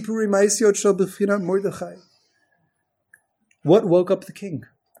 What woke up the king?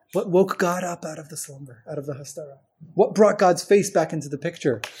 What woke God up out of the slumber, out of the Hastara? What brought God's face back into the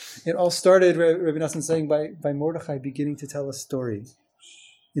picture? It all started, Rabbi Nassan saying, by Mordechai beginning to tell a story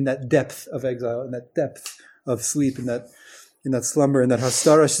in that depth of exile, in that depth of sleep, in that slumber, in that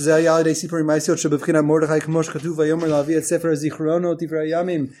Hastara. It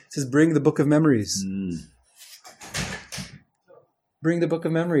says, bring the book of memories. Bring the book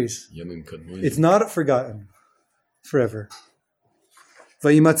of memories. It's not forgotten forever.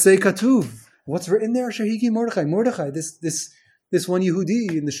 What's written there? Shahiki Mordechai. Mordechai, this one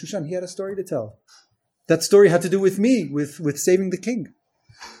Yehudi in the Shushan, he had a story to tell. That story had to do with me, with saving the king.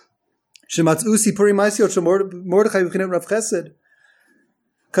 Shematzu sipuri ma'asiot shel Mordechai b'chinas Rav Chesed.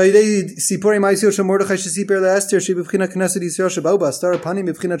 Kaidei sipuri ma'asiot shel Mordechai shesiper le'Esther sheb'chinas Knesset Yisrael sheba'u ba'astar panim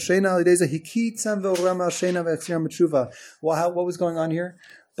b'chinas sheina alidei ze hikitzam ve'oram al sheina ve'echziram b'tshuva. What was going on here?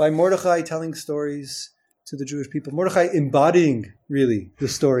 By Mordechai telling stories to the Jewish people. Mordechai embodying, really, the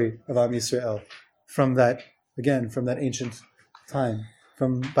story of Am Yisrael from that ancient time,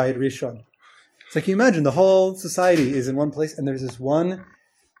 from Bayit Rishon. It's like you imagine the whole society is in one place, and there's this one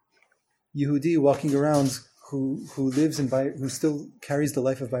Yehudi walking around who lives in Bayit, who still carries the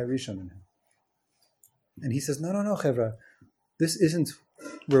life of Bayit Rishon in him. And he says, no, Chevra, this isn't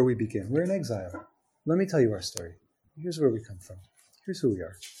where we begin. We're in exile. Let me tell you our story. Here's where we come from. Here's who we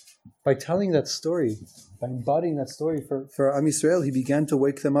are. By telling that story, by embodying that story for Am Yisrael, he began to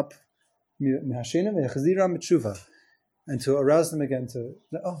wake them up and to arouse them again to,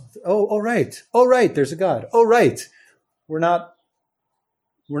 all right, there's a God. All right, we're not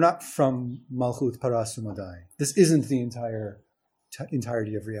from Malchut Paras Umadai. This isn't the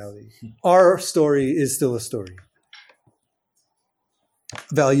entirety of reality. Our story is still a story.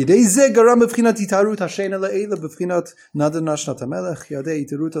 Through this,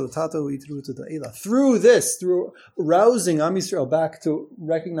 through rousing Am Yisrael back to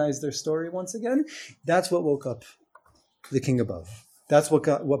recognize their story once again, that's what woke up the king above. That's what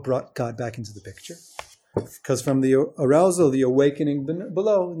brought God back into the picture. Because from the arousal, the awakening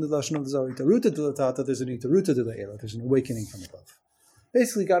below, in the Lashon of the Zohar, there's an itaruta de le'ela, there's an awakening from above.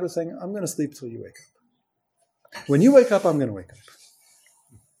 Basically, God was saying, I'm going to sleep till you wake up. When you wake up, I'm going to wake up.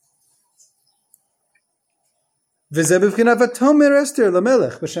 We see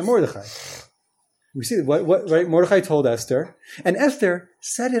what right? Mordechai told Esther, and Esther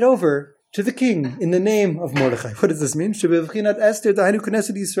said it over to the king in the name of Mordechai. What does this mean? Esther, the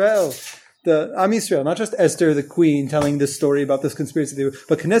Am Yisrael, not just Esther, the queen, telling this story about this conspiracy,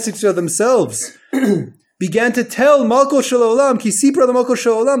 but Knesset Yisrael themselves began to tell Malko Shel Olam, Ki Sipra the Malko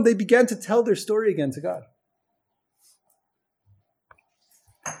Shel Olam. They began to tell their story again to God.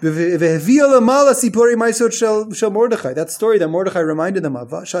 That story that Mordechai reminded them of.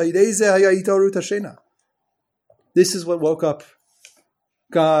 This is what woke up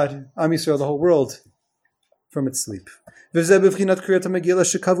God, Am Yisrael, the whole world, from its sleep. This is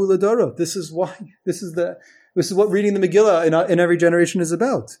why. This is what reading the Megillah in every generation is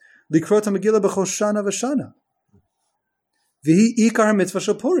about. What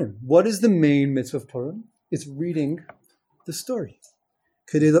is the main mitzvah of Purim? It's reading the story.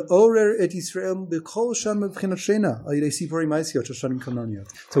 To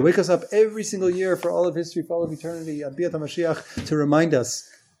wake us up every single year for all of history, for all of eternity, Biyat HaMashiach, to remind us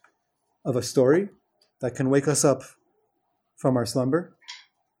of a story that can wake us up from our slumber.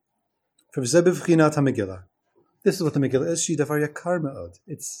 This is what the Megillah is.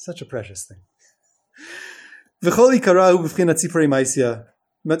 It's such a precious thing. The whole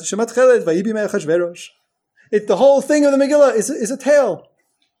thing of the Megillah is a tale.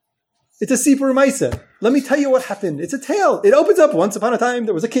 It's a Sipur Maisa. Let me tell you what happened. It's a tale. It opens up, once upon a time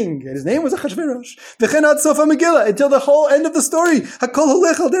there was a king, and his name was Achashverosh. V'chenat Sofa Megillah, until the whole end of the story. Hakol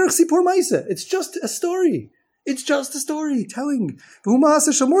holech al derech Sipur Maisa. It's just a story. It's just a story telling.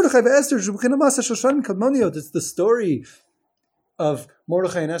 It's the story of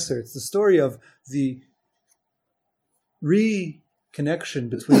Mordechai and Esther. It's the story of the reconnection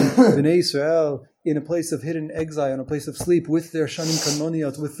between Bnei Israel in a place of hidden exile, in a place of sleep, with their Shanim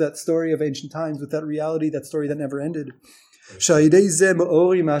Kanoniot, with that story of ancient times, with that reality, that story that never ended. But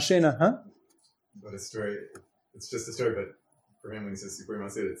a story, it's just a story, but for him when he says Sipur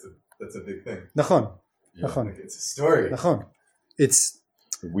Masid, that's a big thing. Nachon. Like it's a story. Nachon. It's...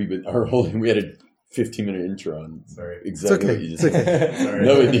 We had a 15-minute intro on exactly what you just said.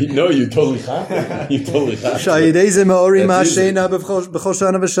 Sorry. No, you totally have to. You totally have to.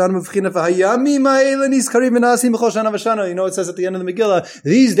 You know, it says at the end of the Megillah,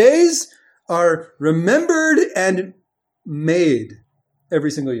 these days are remembered and made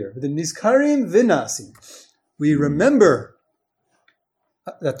every single year. The Nizkarim Vinasim. We remember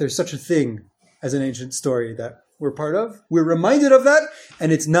that there's such a thing as an ancient story that we're part of. We're reminded of that,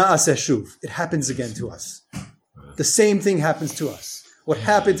 and it's na'aseh shuv. It happens again to us. The same thing happens to us. What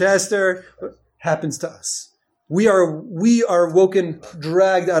happened to Esther happens to us. We are woken,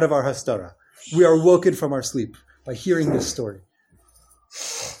 dragged out of our hastara. We are woken from our sleep by hearing this story.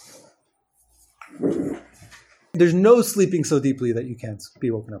 There's no sleeping so deeply that you can't be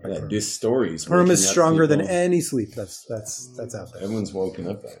woken up by Purim. This story is Purim is stronger than any sleep that's out there. Everyone's woken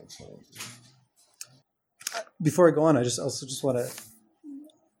up by it. Before I go on, I also want to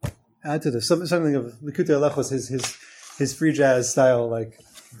add to this something of Likutei Halachos, his free jazz style. Like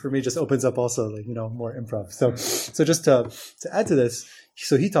for me, just opens up also more improv. So just to add to this,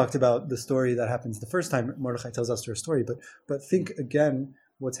 so he talked about the story that happens the first time Mordechai tells Esther a story, but think again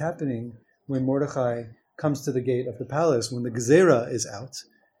what's happening when Mordechai comes to the gate of the palace when the Gezerah is out,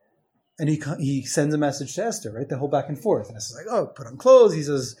 and he sends a message to Esther, right? The whole back and forth, and Esther's like, "Oh, put on clothes."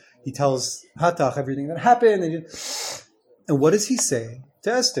 He tells Hatach everything that happened. And what does he say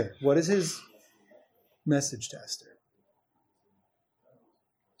to Esther? What is his message to Esther?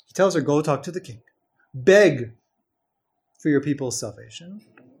 He tells her, go talk to the king. Beg for your people's salvation.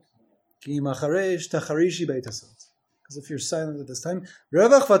 Because if you're silent at this time, there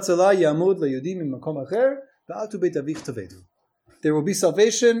will be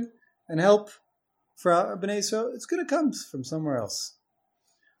salvation and help for Bnei Israel. It's going to come from somewhere else.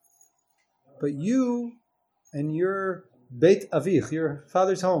 But you and your Beit Avich, your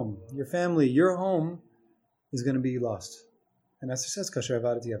father's home, your family, your home is going to be lost. And Esther says, Kasher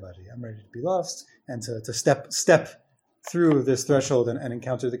avadati avadi. I'm ready to be lost and to step through this threshold and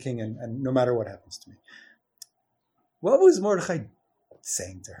encounter the king and no matter what happens to me. What was Mordechai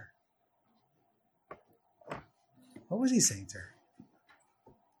saying to her? What was he saying to her?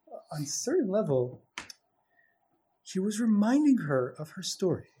 On a certain level, he was reminding her of her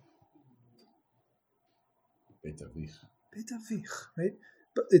story. Beit Avich, right?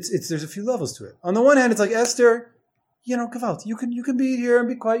 But there's a few levels to it. On the one hand, it's like Esther, Kavalt, you can be here and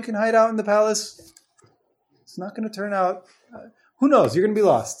be quiet. You can hide out in the palace. It's not going to turn out. Who knows? You're going to be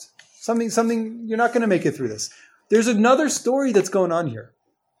lost. Something. You're not going to make it through this. There's another story that's going on here,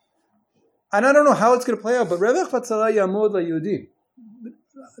 and I don't know how it's going to play out. But Revach Vatzala Yamod LaYudim,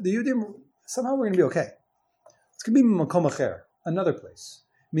 the Yudim, somehow we're going to be okay. It's going to be Makom Acher, another place.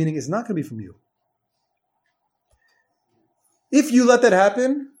 Meaning, it's not going to be from you. If you let that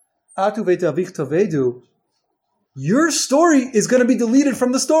happen, Atu Beit Avich Tovedu, your story is going to be deleted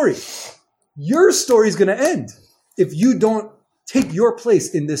from the story. Your story is going to end if you don't take your place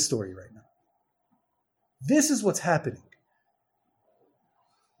in this story right now. This is what's happening.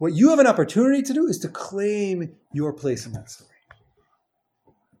 What you have an opportunity to do is to claim your place in that story.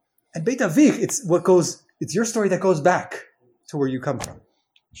 And Beit Avich, it's your story that goes back to where you come from.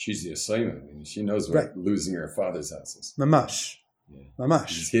 She's the assignment. I mean, she knows what losing her father's house is. Mamash. Yeah. Mamash.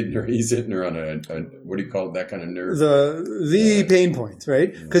 He's hitting her on a what do you call it? That kind of nerve. The pain point,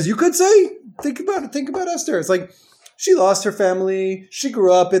 right? Because you could say, think about Esther. It's like she lost her family. She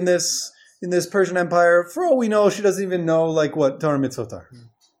grew up in this Persian Empire. For all we know, she doesn't even know what Torah mitzvot are.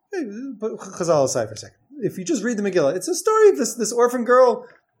 Hey, put Chazal aside for a second. If you just read the Megillah, it's a story of this orphan girl.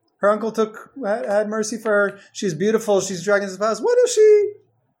 Her uncle had mercy for her. She's beautiful. She's dragged into the palace. What does she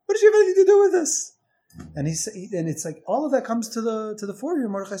have anything to do with this? And it's like all of that comes to the fore here.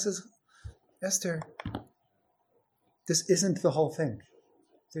 Mordechai says, Esther, this isn't the whole thing.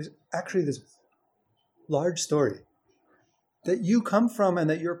 There's actually this large story that you come from and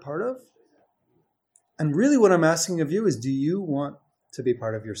that you're part of. And really what I'm asking of you is, do you want to be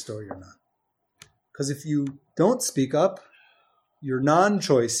part of your story or not? Because if you don't speak up, your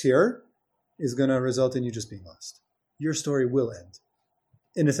non-choice here is going to result in you just being lost. Your story will end.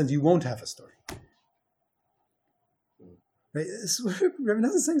 In a sense, you won't have a story. Right? Rabbi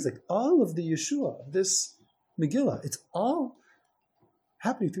Nathan is saying, like all of the Yeshua of this Megillah, it's all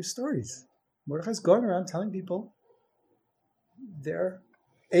happening through stories. Mordechai's going around telling people their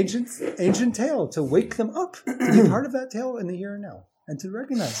ancient tale, to wake them up, to be part of that tale in the here and now, and to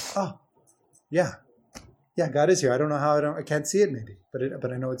recognize, yeah, God is here. I don't know how. I can't see it maybe,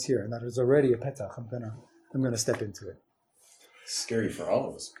 but I know it's here, and that is already a petach. I'm gonna step into it. It's scary for all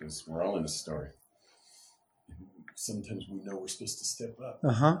of us because we're all in a story. Sometimes we know we're supposed to step up.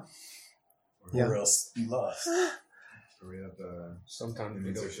 Or else be lost. Or we have sometimes an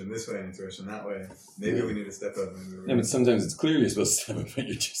intuition this way, intuition that way. Maybe we need to step up. But sometimes it's clear you're supposed to step up, but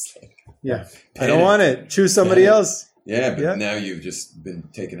you're just like, I don't want it. Choose somebody else. Yeah, but now you've just been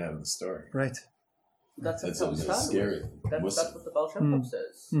taken out of the story. Right. That's scary. That's what the Baal Shem Tov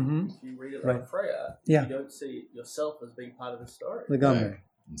says. Mm-hmm. If you read it like Freya, you don't see yourself as being part of the story. Legamre.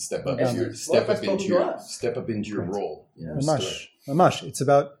 And step up into your role. Mamash. It's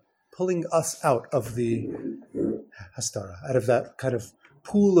about pulling us out of the hastara, out of that kind of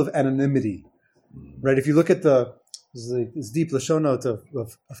pool of anonymity. Right? If you look at this deep lashonot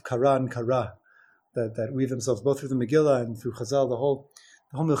of kara and kara that weave themselves both through the Megillah and through Chazal, the whole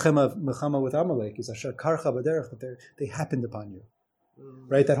milchama with Amalek is asher karcha b'derech, but they happened upon you.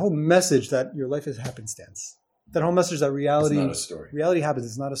 Right? That whole message that your life is happenstance. That whole message that reality... It's not a story. Reality happens.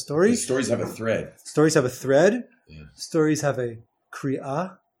 It's not a story. The stories have a thread. Stories have a thread. Yeah. Stories have a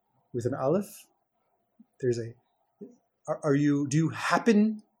kri'ah with an aleph. There's a...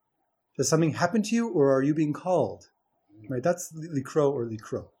 Does something happen to you, or are you being called? Right? That's likro or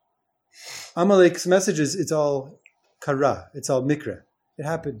likro. Amalek's message is, it's all kara. It's all mikra. It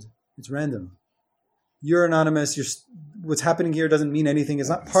happened. It's random. You're anonymous. What's happening here doesn't mean anything. It's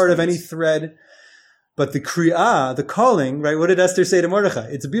not part of any thread. But the kri'ah, the calling, right? What did Esther say to Mordechai?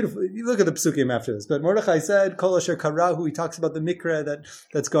 It's beautiful. You look at the psukim after this. But Mordechai said, Kol asher karahu, he talks about the mikra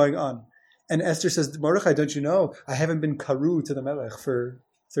that's going on. And Esther says, Mordechai, don't you know, I haven't been karu to the melech for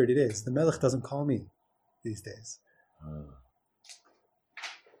 30 days. The melech doesn't call me these days.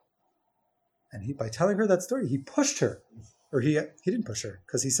 And by telling her that story, he pushed her. Or he didn't push her,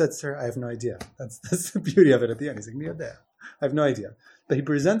 because he said to her, I have no idea. That's the beauty of it at the end. He's like, I have no idea. But he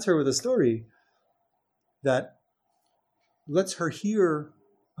presents her with a story that lets her hear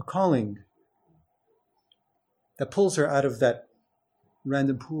a calling that pulls her out of that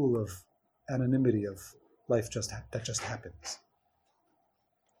random pool of anonymity of life that just happens.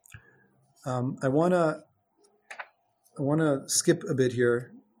 I wanna skip a bit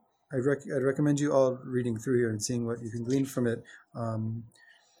here. I'd recommend you all reading through here and seeing what you can glean from it.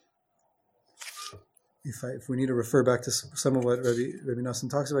 If we need to refer back to some of what Rabbi Nassan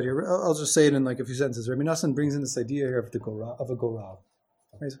talks about here, I'll just say it in like a few sentences. Rabbi Nassan brings in this idea here of a goral.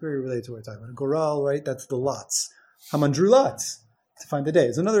 Right? It's very related to what we're talking about. A goral, right? That's the lots. Haman drew lots to find the day.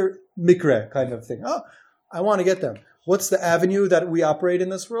 It's another mikra kind of thing. Oh, I want to get them. What's the avenue that we operate in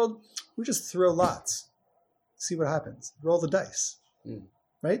this world? We just throw lots. See what happens. Roll the dice.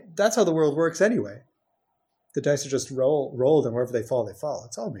 Right? That's how the world works anyway. The dice are just rolled, and wherever they fall, they fall.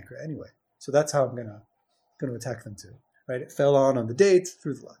 It's all mikra anyway. So that's how I'm going to attack them too. Right? It fell on the date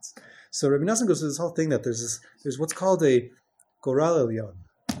through the lots. So Rabbi Nassan goes through this whole thing that there's what's called a goral elyon.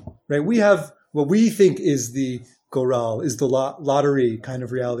 Right? We have what we think is the goral, is the lottery kind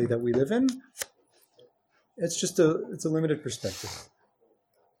of reality that we live in. It's a limited perspective.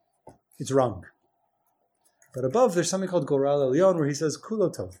 It's wrong. But above, there's something called goral elyon, where he says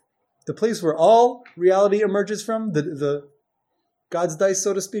kulotov, the place where all reality emerges from, the God's dice,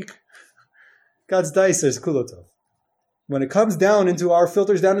 so to speak. God's dice is kulotov. When it comes down into our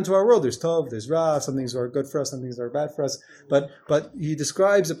filters, down into our world, there's tov, there's ra, some things are good for us, some things are bad for us. But he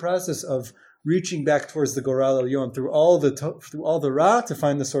describes a process of reaching back towards the goral elyon through all the ra to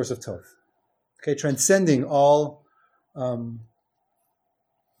find the source of tov. Okay, transcending all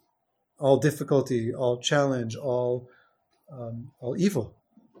difficulty, all challenge, all evil,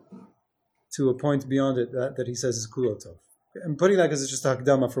 to a point beyond it that he says is kulotov. I'm putting that because it's just a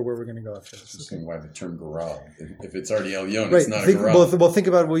hakdama for where we're going to go after this. Just saying why the term goral. If it's already elyon, right. It's not a goral. Well, think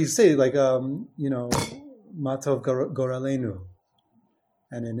about what you say, like matov goralenu,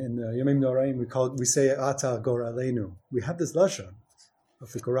 and in the Yomim Noraim we say ata goralenu. We have this lashon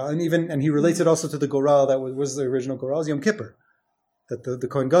of the goral, and he relates it also to the goral that was the original goral, Yom Kippur. That the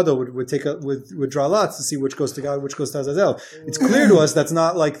Kohen Gadol would draw lots to see which goes to God, which goes to Azazel. It's clear to us that's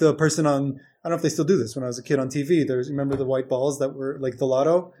not like the person on, I don't know if they still do this. When I was a kid on TV, remember the white balls that were like the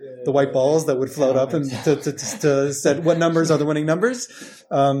lotto? The white balls that would float up and to set what numbers are the winning numbers.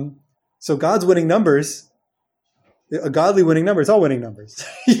 So God's winning numbers A godly winning number, it's all winning numbers.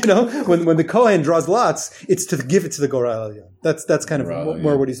 When the Kohen draws lots, it's to give it to the Goral Elyon. That's kind of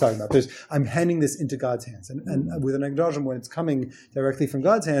more what he's talking about. I'm handing this into God's hands. And with an Agdrashim, when it's coming directly from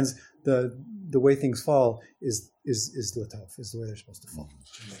God's hands, the way things fall is Latov, is the way they're supposed to fall.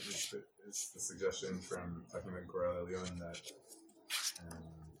 It's the suggestion from talking about Goral Elyon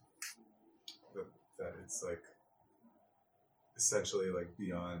that it's like essentially like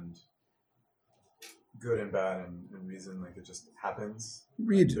beyond good and bad and reason, like it just happens.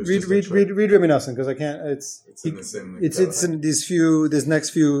 Read Rabbi Nassim, because I can't. It's in the same. It's in these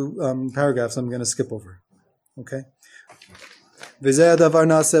next few paragraphs. I'm going to skip over. Okay. This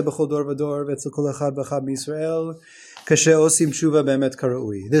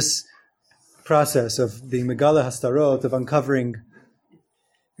process of being Megala Hastarot, of uncovering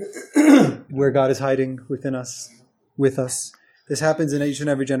where God is hiding within us, with us. This happens in each and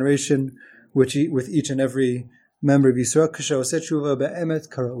every generation, with each and every member of Yisrael.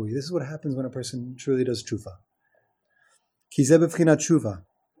 This is what happens when a person truly does tshuva.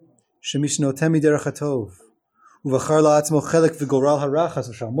 What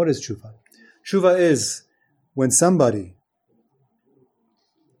is tshuva? Tshuva is when somebody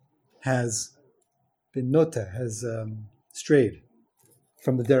has been has strayed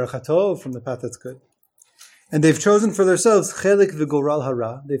from the derech hatov, from the path that's good, and they've chosen for themselves chelik v'goral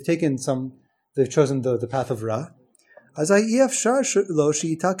hara. They've chosen the path of ra. Azai iyafshar lo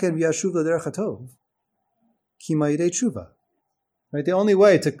sheitaken v'yashuv l'derech hatov ki ma'idei tshuva. Right, the only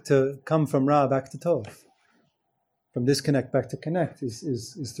way to come from ra back to tov, from disconnect back to connect,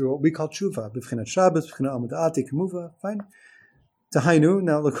 is through what we call tshuva. B'fchinat Shabbos, b'fchinat Amud Ati Kemuva. Fine. Tahainu.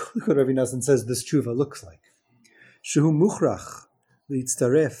 Now look what Rabbi Nassim says this tshuva looks like. Shehu muchrach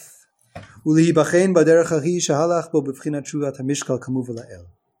litztaref ulihibachen baderech ahi shahalach bo b'fchinat tshuvat hamishkal Kemuva la'el.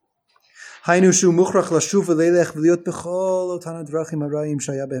 Hainu shehu muchrach lashuv v'leilech v'liot b'chol otan hadrachim harayim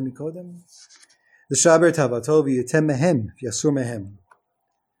shaya behem mikodem. The shaber tavato v'yetem mehem v'yasur mehem.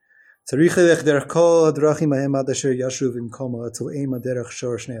 Tzarich lelech derech kol hadrachim hahem ad asher yashuv imkomo atil eim haderech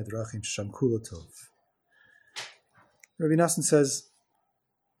shor shnei hadrachim sham kulo tov. Rabbi Nassim says,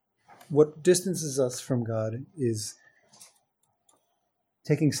 what distances us from God is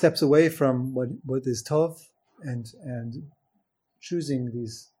taking steps away from what is tov and choosing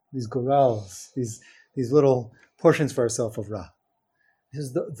these gorals, these little portions for ourselves of ra.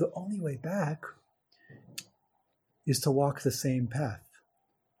 Because the only way back is to walk the same path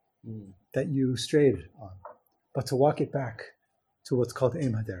that you strayed on, but to walk it back to what's called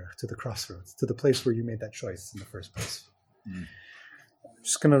Eim HaDerech, to the crossroads, to the place where you made that choice in the first place. I'm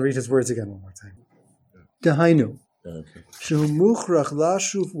just going to read his words again one more time. Dehainu.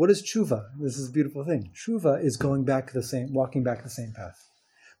 What is tshuva? This is a beautiful thing. Tshuva is walking back the same path.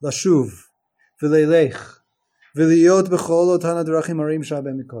 Lashuv, v'leilech, v'liyot b'chol otan hadrachim harim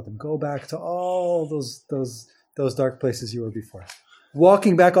sha'ben mikodim. Go back to all those dark places you were before.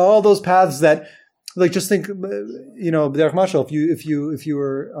 Walking back all those paths that, like, just think, B'derech Mashal, if you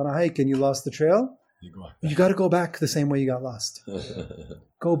were on a hike and you lost the trail, you got to go back the same way you got lost.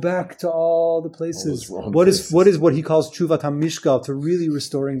 Go back to all the places. What is what he calls tshuvat hamishkal, to really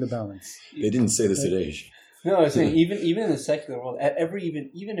restoring the balance. They didn't say this at Age. No, I was saying even in the secular world,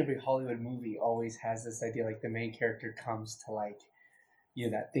 every Hollywood movie always has this idea, like the main character comes to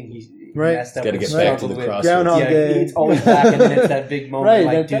that thing he messed up. Got to get back to the crossroads. Groundhog Day. It's always back, and then it's that big moment.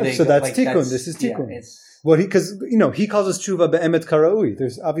 Right. So that's tikkun. This is tikkun. Because he calls us tshuva be'emet karaui.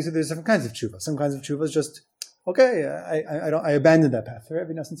 There's different kinds of tshuva. Some kinds of tshuva is just okay. I abandoned that path.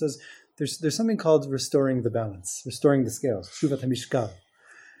 Rabbi Nassim says there's something called restoring the balance, restoring the scales. Tshuvat hamishkal,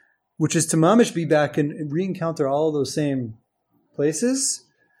 which is to mamish be back and re-encounter all those same places.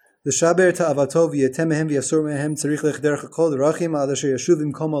 The shaber ta'avato v'yetem mehem v'yasur mehem tzarich lech derech kol derachim ad asher yashuv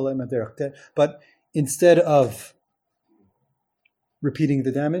imkom aleim haderech. But instead of repeating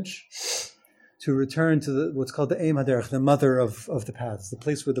the damage, to return to what's called the Eim HaDerech, the mother of the paths, the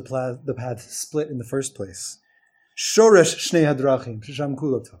place where the paths split in the first place. Shoresh Shnei Hadrachim, Shesham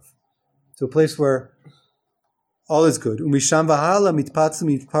Kulo Tov. To a place where all is good. Umisham Vahala Mitpatzim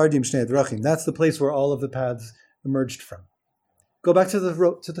Mitpardim Shnei Hadrachim. That's the place where all of the paths emerged from. Go back to the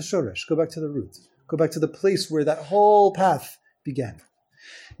Shoresh. Go back to the root. Go back to the place where that whole path began.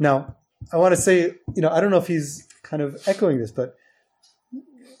 Now, I want to say, I don't know if he's kind of echoing this, but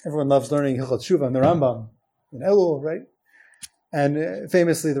everyone loves learning Hilchot Tshuva and the Rambam in Elul, right? And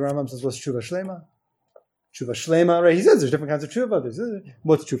famously, the Rambam says, what's Tshuva Shlema? Tshuva Shlema, right? He says there's different kinds of Tshuva.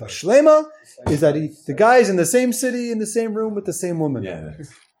 What's Tshuva Shlema? Is that the guy's in the same city, in the same room with the same woman. Yeah.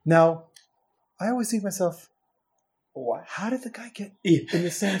 Now, I always think to myself, What? How did the guy get in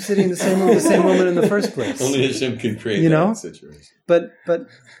the same city, in the same room, with the same woman in the first place? Only Hashem can create that situation. But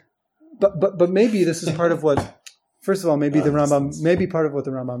maybe this is part of what. First of all, maybe the Rambam, maybe part of what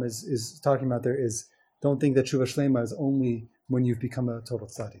the Rambam is talking about there is, don't think that Tshuva Shlema is only when you've become a total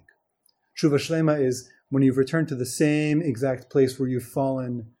tzaddik. Tshuva Shlema is when you've returned to the same exact place where you've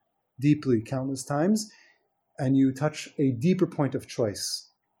fallen deeply countless times, and you touch a deeper point of choice,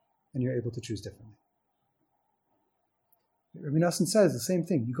 and you're able to choose differently. Rabbi Nassim says the same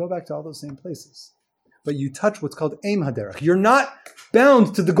thing. You go back to all those same places, but you touch what's called Eim Haderech. You're not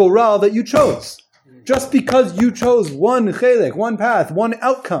bound to the Goral that you chose. Just because you chose one chelek, one path, one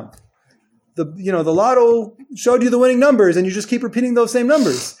outcome. The lotto showed you the winning numbers and you just keep repeating those same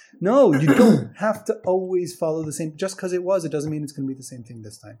numbers. No, you don't have to always follow the same. Just because it doesn't mean it's going to be the same thing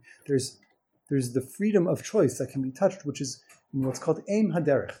this time. There's the freedom of choice that can be touched, which is what's called Eim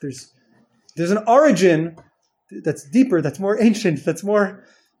Haderech. There's an origin that's deeper, that's more ancient, that's more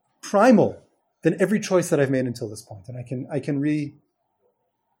primal than every choice that I've made until this point. And I can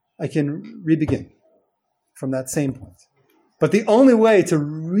re-begin from that same point. But the only way to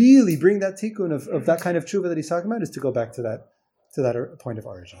really bring that tikkun of that kind of tshuva that he's talking about is to go back to that point of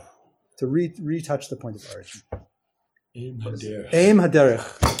origin, to retouch the point of origin. Eim Haderech.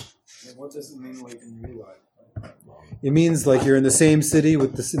 What does it mean like in real life? It means like you're in the same city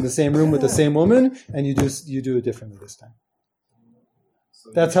in the same room with the same woman, and you do it differently this time. So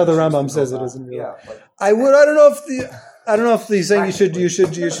that's how the Rambam says it is in real life. I don't know if he's saying you should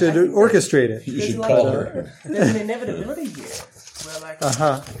orchestrate it. You should call her. There's an inevitability here,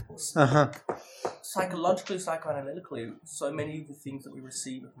 where psychologically, psychoanalytically, so many of the things that we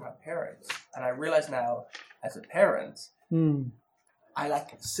receive from our parents, and I realize now as a parent, I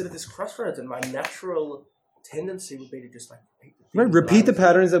sit at this crossroads, and my natural tendency would be to just repeat the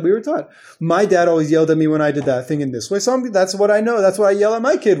patterns that we were taught. My dad always yelled at me when I did that thing in this way. So that's what I know. That's why I yell at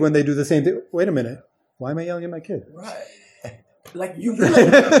my kid when they do the same thing. Wait a minute. Why am I yelling at my kid? Right. You will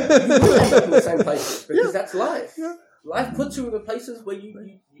end up in the same places because that's life. Yeah. Life puts you in the places where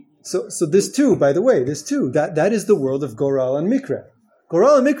you So this too, by the way, that is the world of Goral and Mikra.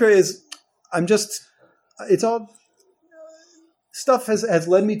 Goral and Mikra is, it's all, stuff has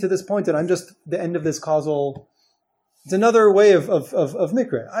led me to this point, and I'm just the end of this causal. It's another way of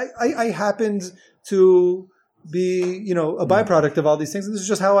Mikra. I happened to be, a byproduct of all these things. And this is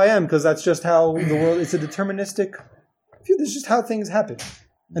just how I am, because that's just how the world, it's a deterministic view. This is just how things happen.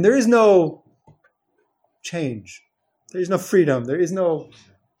 And there is no change. There is no freedom. There is no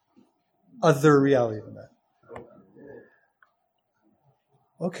other reality than that.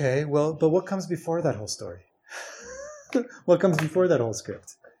 Okay, well, but what comes before that whole story? What comes before that whole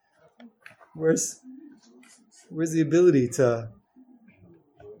script? Where's the ability to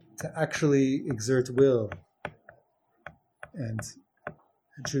actually exert will and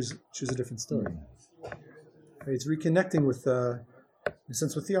choose a different story? Right, it's reconnecting with, in a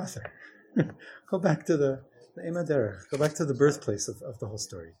sense, with the author. Go back to the Eim Haderech. Go back to the birthplace of the whole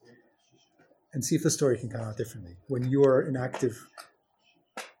story, and see if the story can come out differently when you are an active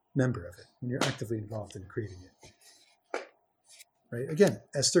member of it, when you're actively involved in creating it. Right? Again,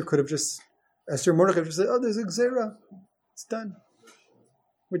 Esther and Mordechai could have just said, there's a Gzeira. It's done.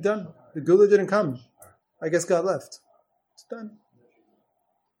 We're done. The Gula didn't come. I guess God left. It's done.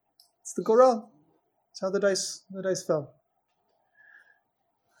 It's the Goral. It's how the dice fell.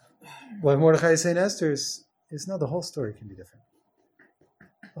 What Mordechai is saying to Esther is no, the whole story can be different.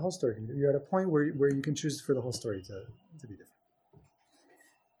 The whole story can be different. You're at a point where you can choose for the whole story to be different.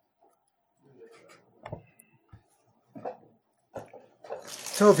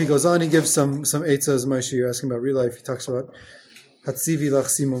 So if he goes on, he gives some eitzas. Moshe, you're asking about real life. He talks about Hatzivi lach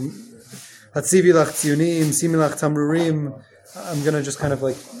tzionim, simi lach tamrurim. I'm gonna just kind of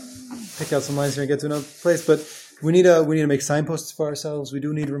pick out some lines here and get to another place, but we need to make signposts for ourselves. We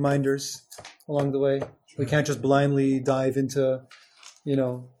do need reminders along the way. We can't just blindly dive into,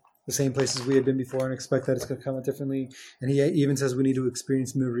 the same places we had been before and expect that it's going to come out differently. And he even says we need to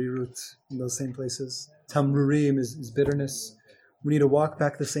experience murirut in those same places. Tamrurim is bitterness. We need to walk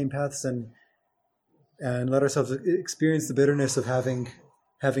back the same paths and let ourselves experience the bitterness of having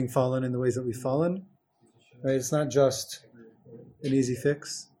fallen in the ways that we've fallen. Right? It's not just an easy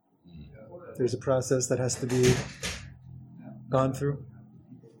fix. There's a process that has to be gone through.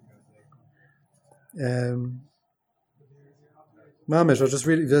 Mamish, I'll just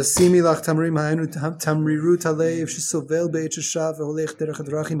read it. V'simi lach tamrim ha'enu tamrirut halev shesovel be'et sheshav v'holech derech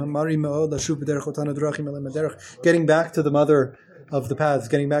hadrachim hamari me'od lashuv b'derech otan hadrachim alem haderech. Getting back to the mother of the paths,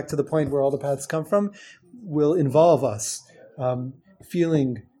 getting back to the point where all the paths come from, will involve us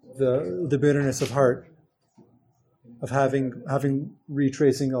feeling the bitterness of heart having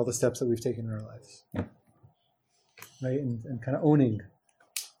retracing all the steps that we've taken in our lives, right, and kind of owning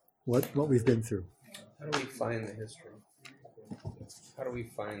what we've been through. How do we find the history? How do we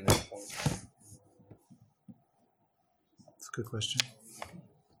find that point? That's a good question.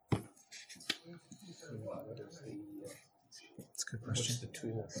 That's a good question. What's the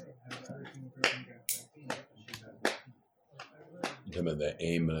tool? The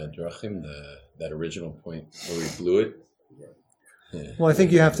aim drachim, that original point where we blew it. Yeah. Well, I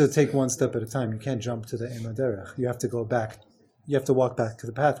think you have to take one step at a time. You can't jump to the Eim HaDerech. You have to go back. You have to walk back to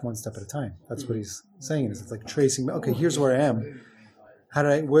the path one step at a time. That's what he's saying. It's like tracing. Okay, here's where I am. How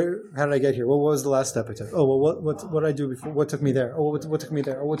did I get here? What was the last step I took? Oh, well, what did I do before? What took me there? Oh, what took me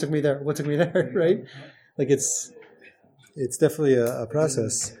there? Oh, what took me there? What took me there? Right? Like it's definitely a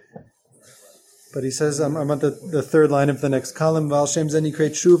process. But he says, I'm on the third line of the next column. V'al shem ze nikrei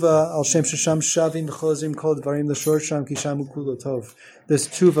tshuva, al shem shesham shavim v'chozrim kol dvarim l'shorsham ki sham kulo tov. This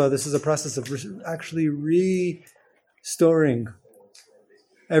tshuva, this is a process of actually restoring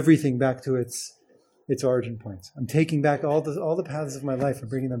everything back to its origin point. I'm taking back all the paths of my life and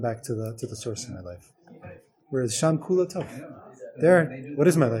bringing them back to the source of my life. Whereas sham kulo tov, there, what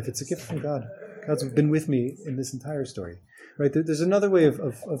is my life? It's a gift from God. God's been with me in this entire story. Right? There's another way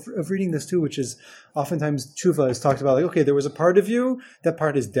of reading this too, which is oftentimes tshuva is talked about like, okay, there was a part of you, that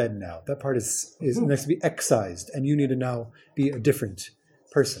part is dead now. That part is needs to be excised, and you need to now be a different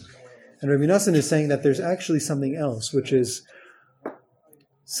person. And Rabbi Nassan is saying that there's actually something else, which is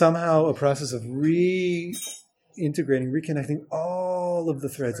somehow a process of reintegrating, reconnecting all of the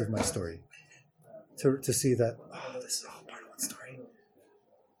threads of my story to see that, this is all part of one story.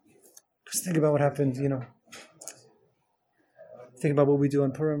 Just think about what happened, think about what we do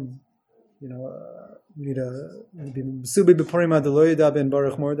on Purim. We need to be Subi b'Purim ad lo yida ben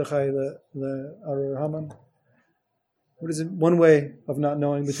Baruch Mordechai le Haman. What is it? One way of not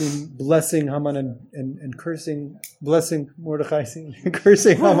knowing between blessing Haman and cursing, blessing Mordechai and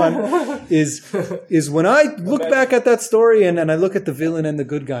cursing Haman is when I look back at that story and I look at the villain and the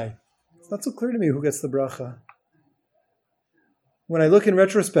good guy. It's not so clear to me who gets the bracha. When I look in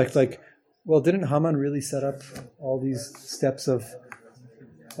retrospect, didn't Haman really set up all these steps of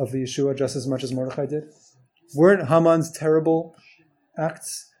the Yeshua just as much as Mordechai did? Weren't Haman's terrible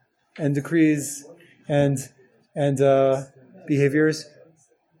acts and decrees and behaviors,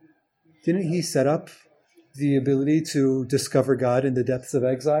 didn't he set up the ability to discover God in the depths of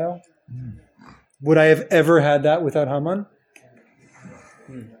exile? Would I have ever had that without Haman?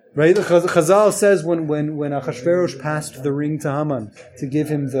 Right? Chazal says when Achashverosh passed the ring to Haman to give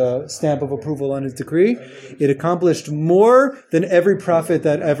him the stamp of approval on his decree, it accomplished more than every prophet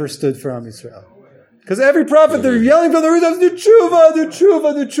that ever stood for Am Yisrael. Because every prophet, they're yelling from the rooftops, do tshuva, do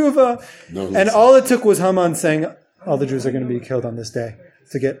tshuva, do tshuva. And all it took was Haman saying, all the Jews are going to be killed on this day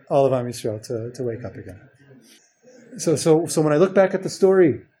to get all of Am Yisrael to wake up again. So when I look back at the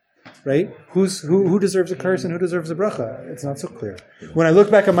story, right? Who deserves a curse and who deserves a bracha? It's not so clear. When I look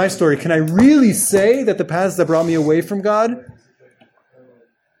back at my story, can I really say that the paths that brought me away from God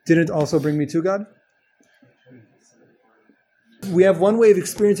didn't also bring me to God? We have one way of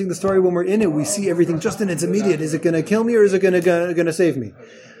experiencing the story when we're in it. We see everything just in its immediate. Is it going to kill me or is it going to save me?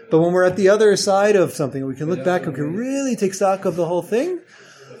 But when we're at the other side of something, we can look back and we can really take stock of the whole thing.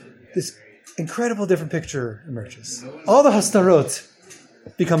 This incredible different picture emerges. All the hastarot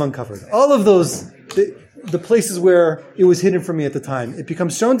become uncovered. All of those, the places where it was hidden from me at the time, it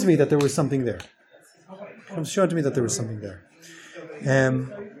becomes shown to me that there was something there. It becomes shown to me that there was something there.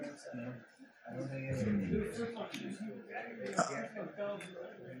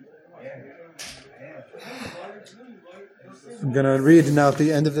 I'm going to read now at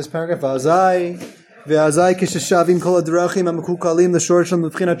the end of this paragraph. When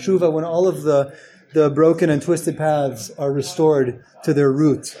all of the broken and twisted paths are restored to their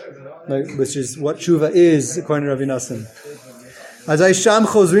root, which is what tshuva is, according to Rabbi Nassim.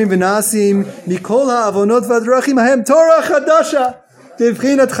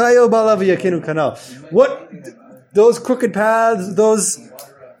 What those crooked paths, those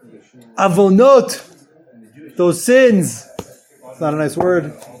avonot, those sins, it's not a nice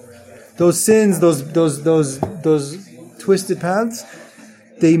word, those sins, those twisted paths,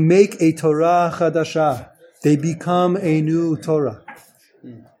 they make a Torah chadasha. They become a new Torah.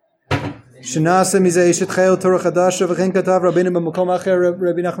 Shenasa mizeh eshet chayil Torah chadasha v'chen katav Rabbeinu b'makom acher.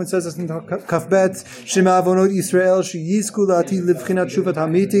 Rabbi Nachman says this in Kafbet. Shema avonot Yisrael sheyizku la'atid livchinat shuvat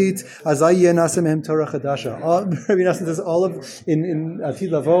hamitit azay yeh nasa mehem Torah chadasha. Rabbi Nachman says all of in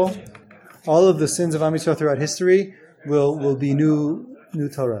Atid Lavo, all of the sins of Am Yisrael throughout history will be new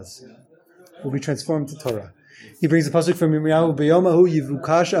Torahs. Will be transformed to Torah. He brings a pasuk from Yirmiyahu, "B'yomahu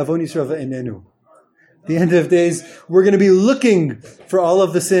yivukash avon Yisrael ve'enenu." The end of days, we're going to be looking for all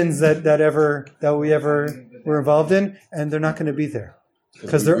of the sins that we ever were involved in, and they're not going to be there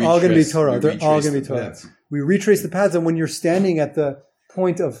because they're all going to be Torah. They're all going to be Torah. We retrace the paths, and when you're standing at the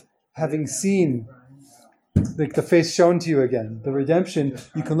point of having seen like the face shown to you again, the redemption,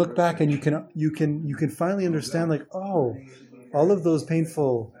 you can look back and you can finally understand, like, oh, all of those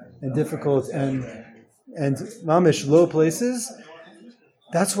painful and difficult and mamish low places,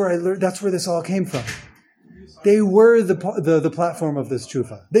 that's where I learned, that's where this all came from. They were the platform of this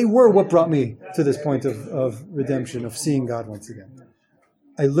tshuva. They were what brought me to this point of redemption, of seeing God once again.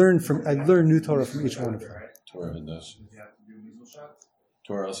 I learned new Torah from each one of them.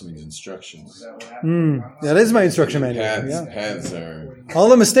 Torah also means instructions. That is my instruction manual. Paths are... All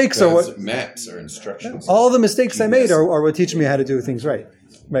the mistakes are what... Maps are instructions. All the mistakes I made are what teach me how to do things right.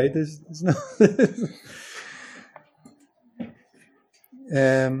 Right? There's no...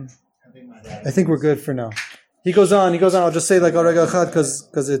 I think we're good for now. He goes on. I'll just say like Arega Achad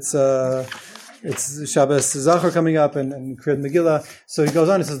because it's Shabbos Zachor coming up and Kriyat Megillah. So he goes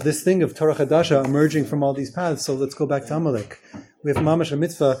on. He says this thing of Torah Chadasha emerging from all these paths. So let's go back to Amalek. We have mamash a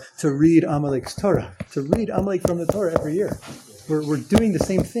mitzvah to read Amalek's Torah, to read Amalek from the Torah every year. We're doing the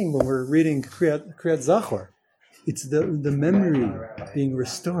same thing when we're reading Kriyat Zachor. It's the memory being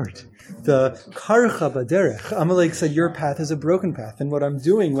restored. The karcha baderech. Amalek said, your path is a broken path. And what I'm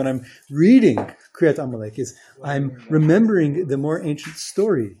doing when I'm reading Kriyat Amalek is I'm remembering the more ancient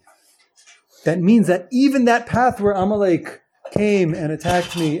story. That means that even that path where Amalek came and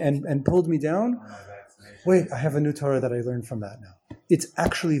attacked me and pulled me down, wait, I have a new Torah that I learned from that now. It's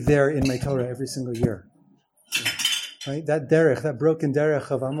actually there in my Torah every single year. Right? That derech, that broken derech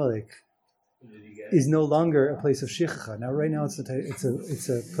of Amalek, is no longer a place of shichacha. Now, right now, it's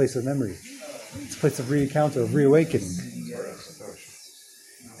a place of memory. It's a place of re-encounter, of reawakening.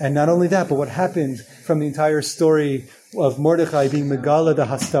 And not only that, but what happened from the entire story of Mordechai being Megala the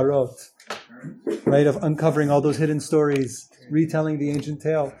Hastarot, right, of uncovering all those hidden stories, retelling the ancient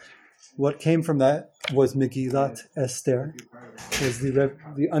tale. What came from that was Megillat Esther, was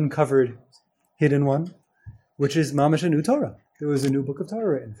the uncovered hidden one, which is Mamash a new Torah. There was a new book of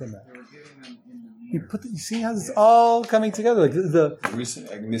Torah written from that. You see how this is all coming together. Like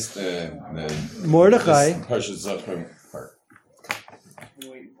I missed the Mordechai. Parshas Zachor part.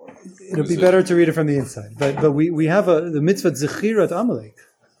 It'll be better to read it from the inside. But we have the mitzvah Zechirat Amalek.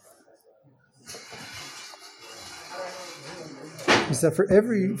 Is that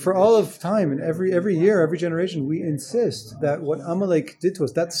for all of time and every year, every generation, we insist that what Amalek did to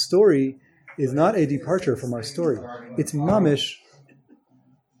us, that story is not a departure from our story. It's mamish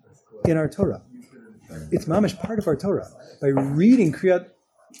in our Torah. It's mamish part of our Torah. By reading Kriyat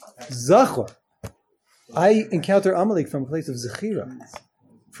Zachor, I encounter Amalek from a place of Zechira,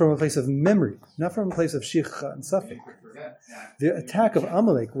 from a place of memory, not from a place of Shicha and Safek. The attack of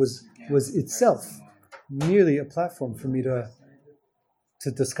Amalek was itself merely a platform for me to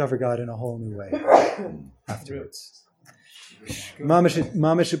discover God in a whole new way afterwards.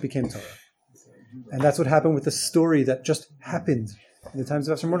 Mamish it became Torah. And that's what happened with the story that just happened in the times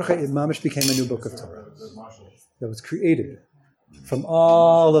of Esther Mordechai. Mamish became a new book of Torah that was created from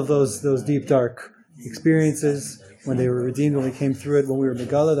all of those deep, dark experiences when they were redeemed, when we came through it, when we were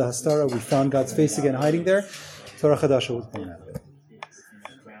Megala, the Hastara, we found God's face again hiding there. Torah Chadasha was born out of it.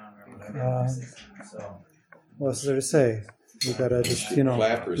 What else is there to say? We gotta just, we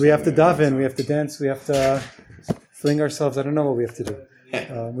have to daven, we have to dance, we have to fling ourselves. I don't know what we have to do.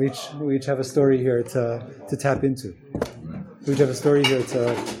 We each have a story here to tap into. We each have a story here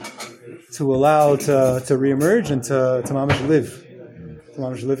to allow to reemerge and to mamish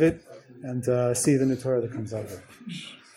live it and see the new Torah that comes out of it.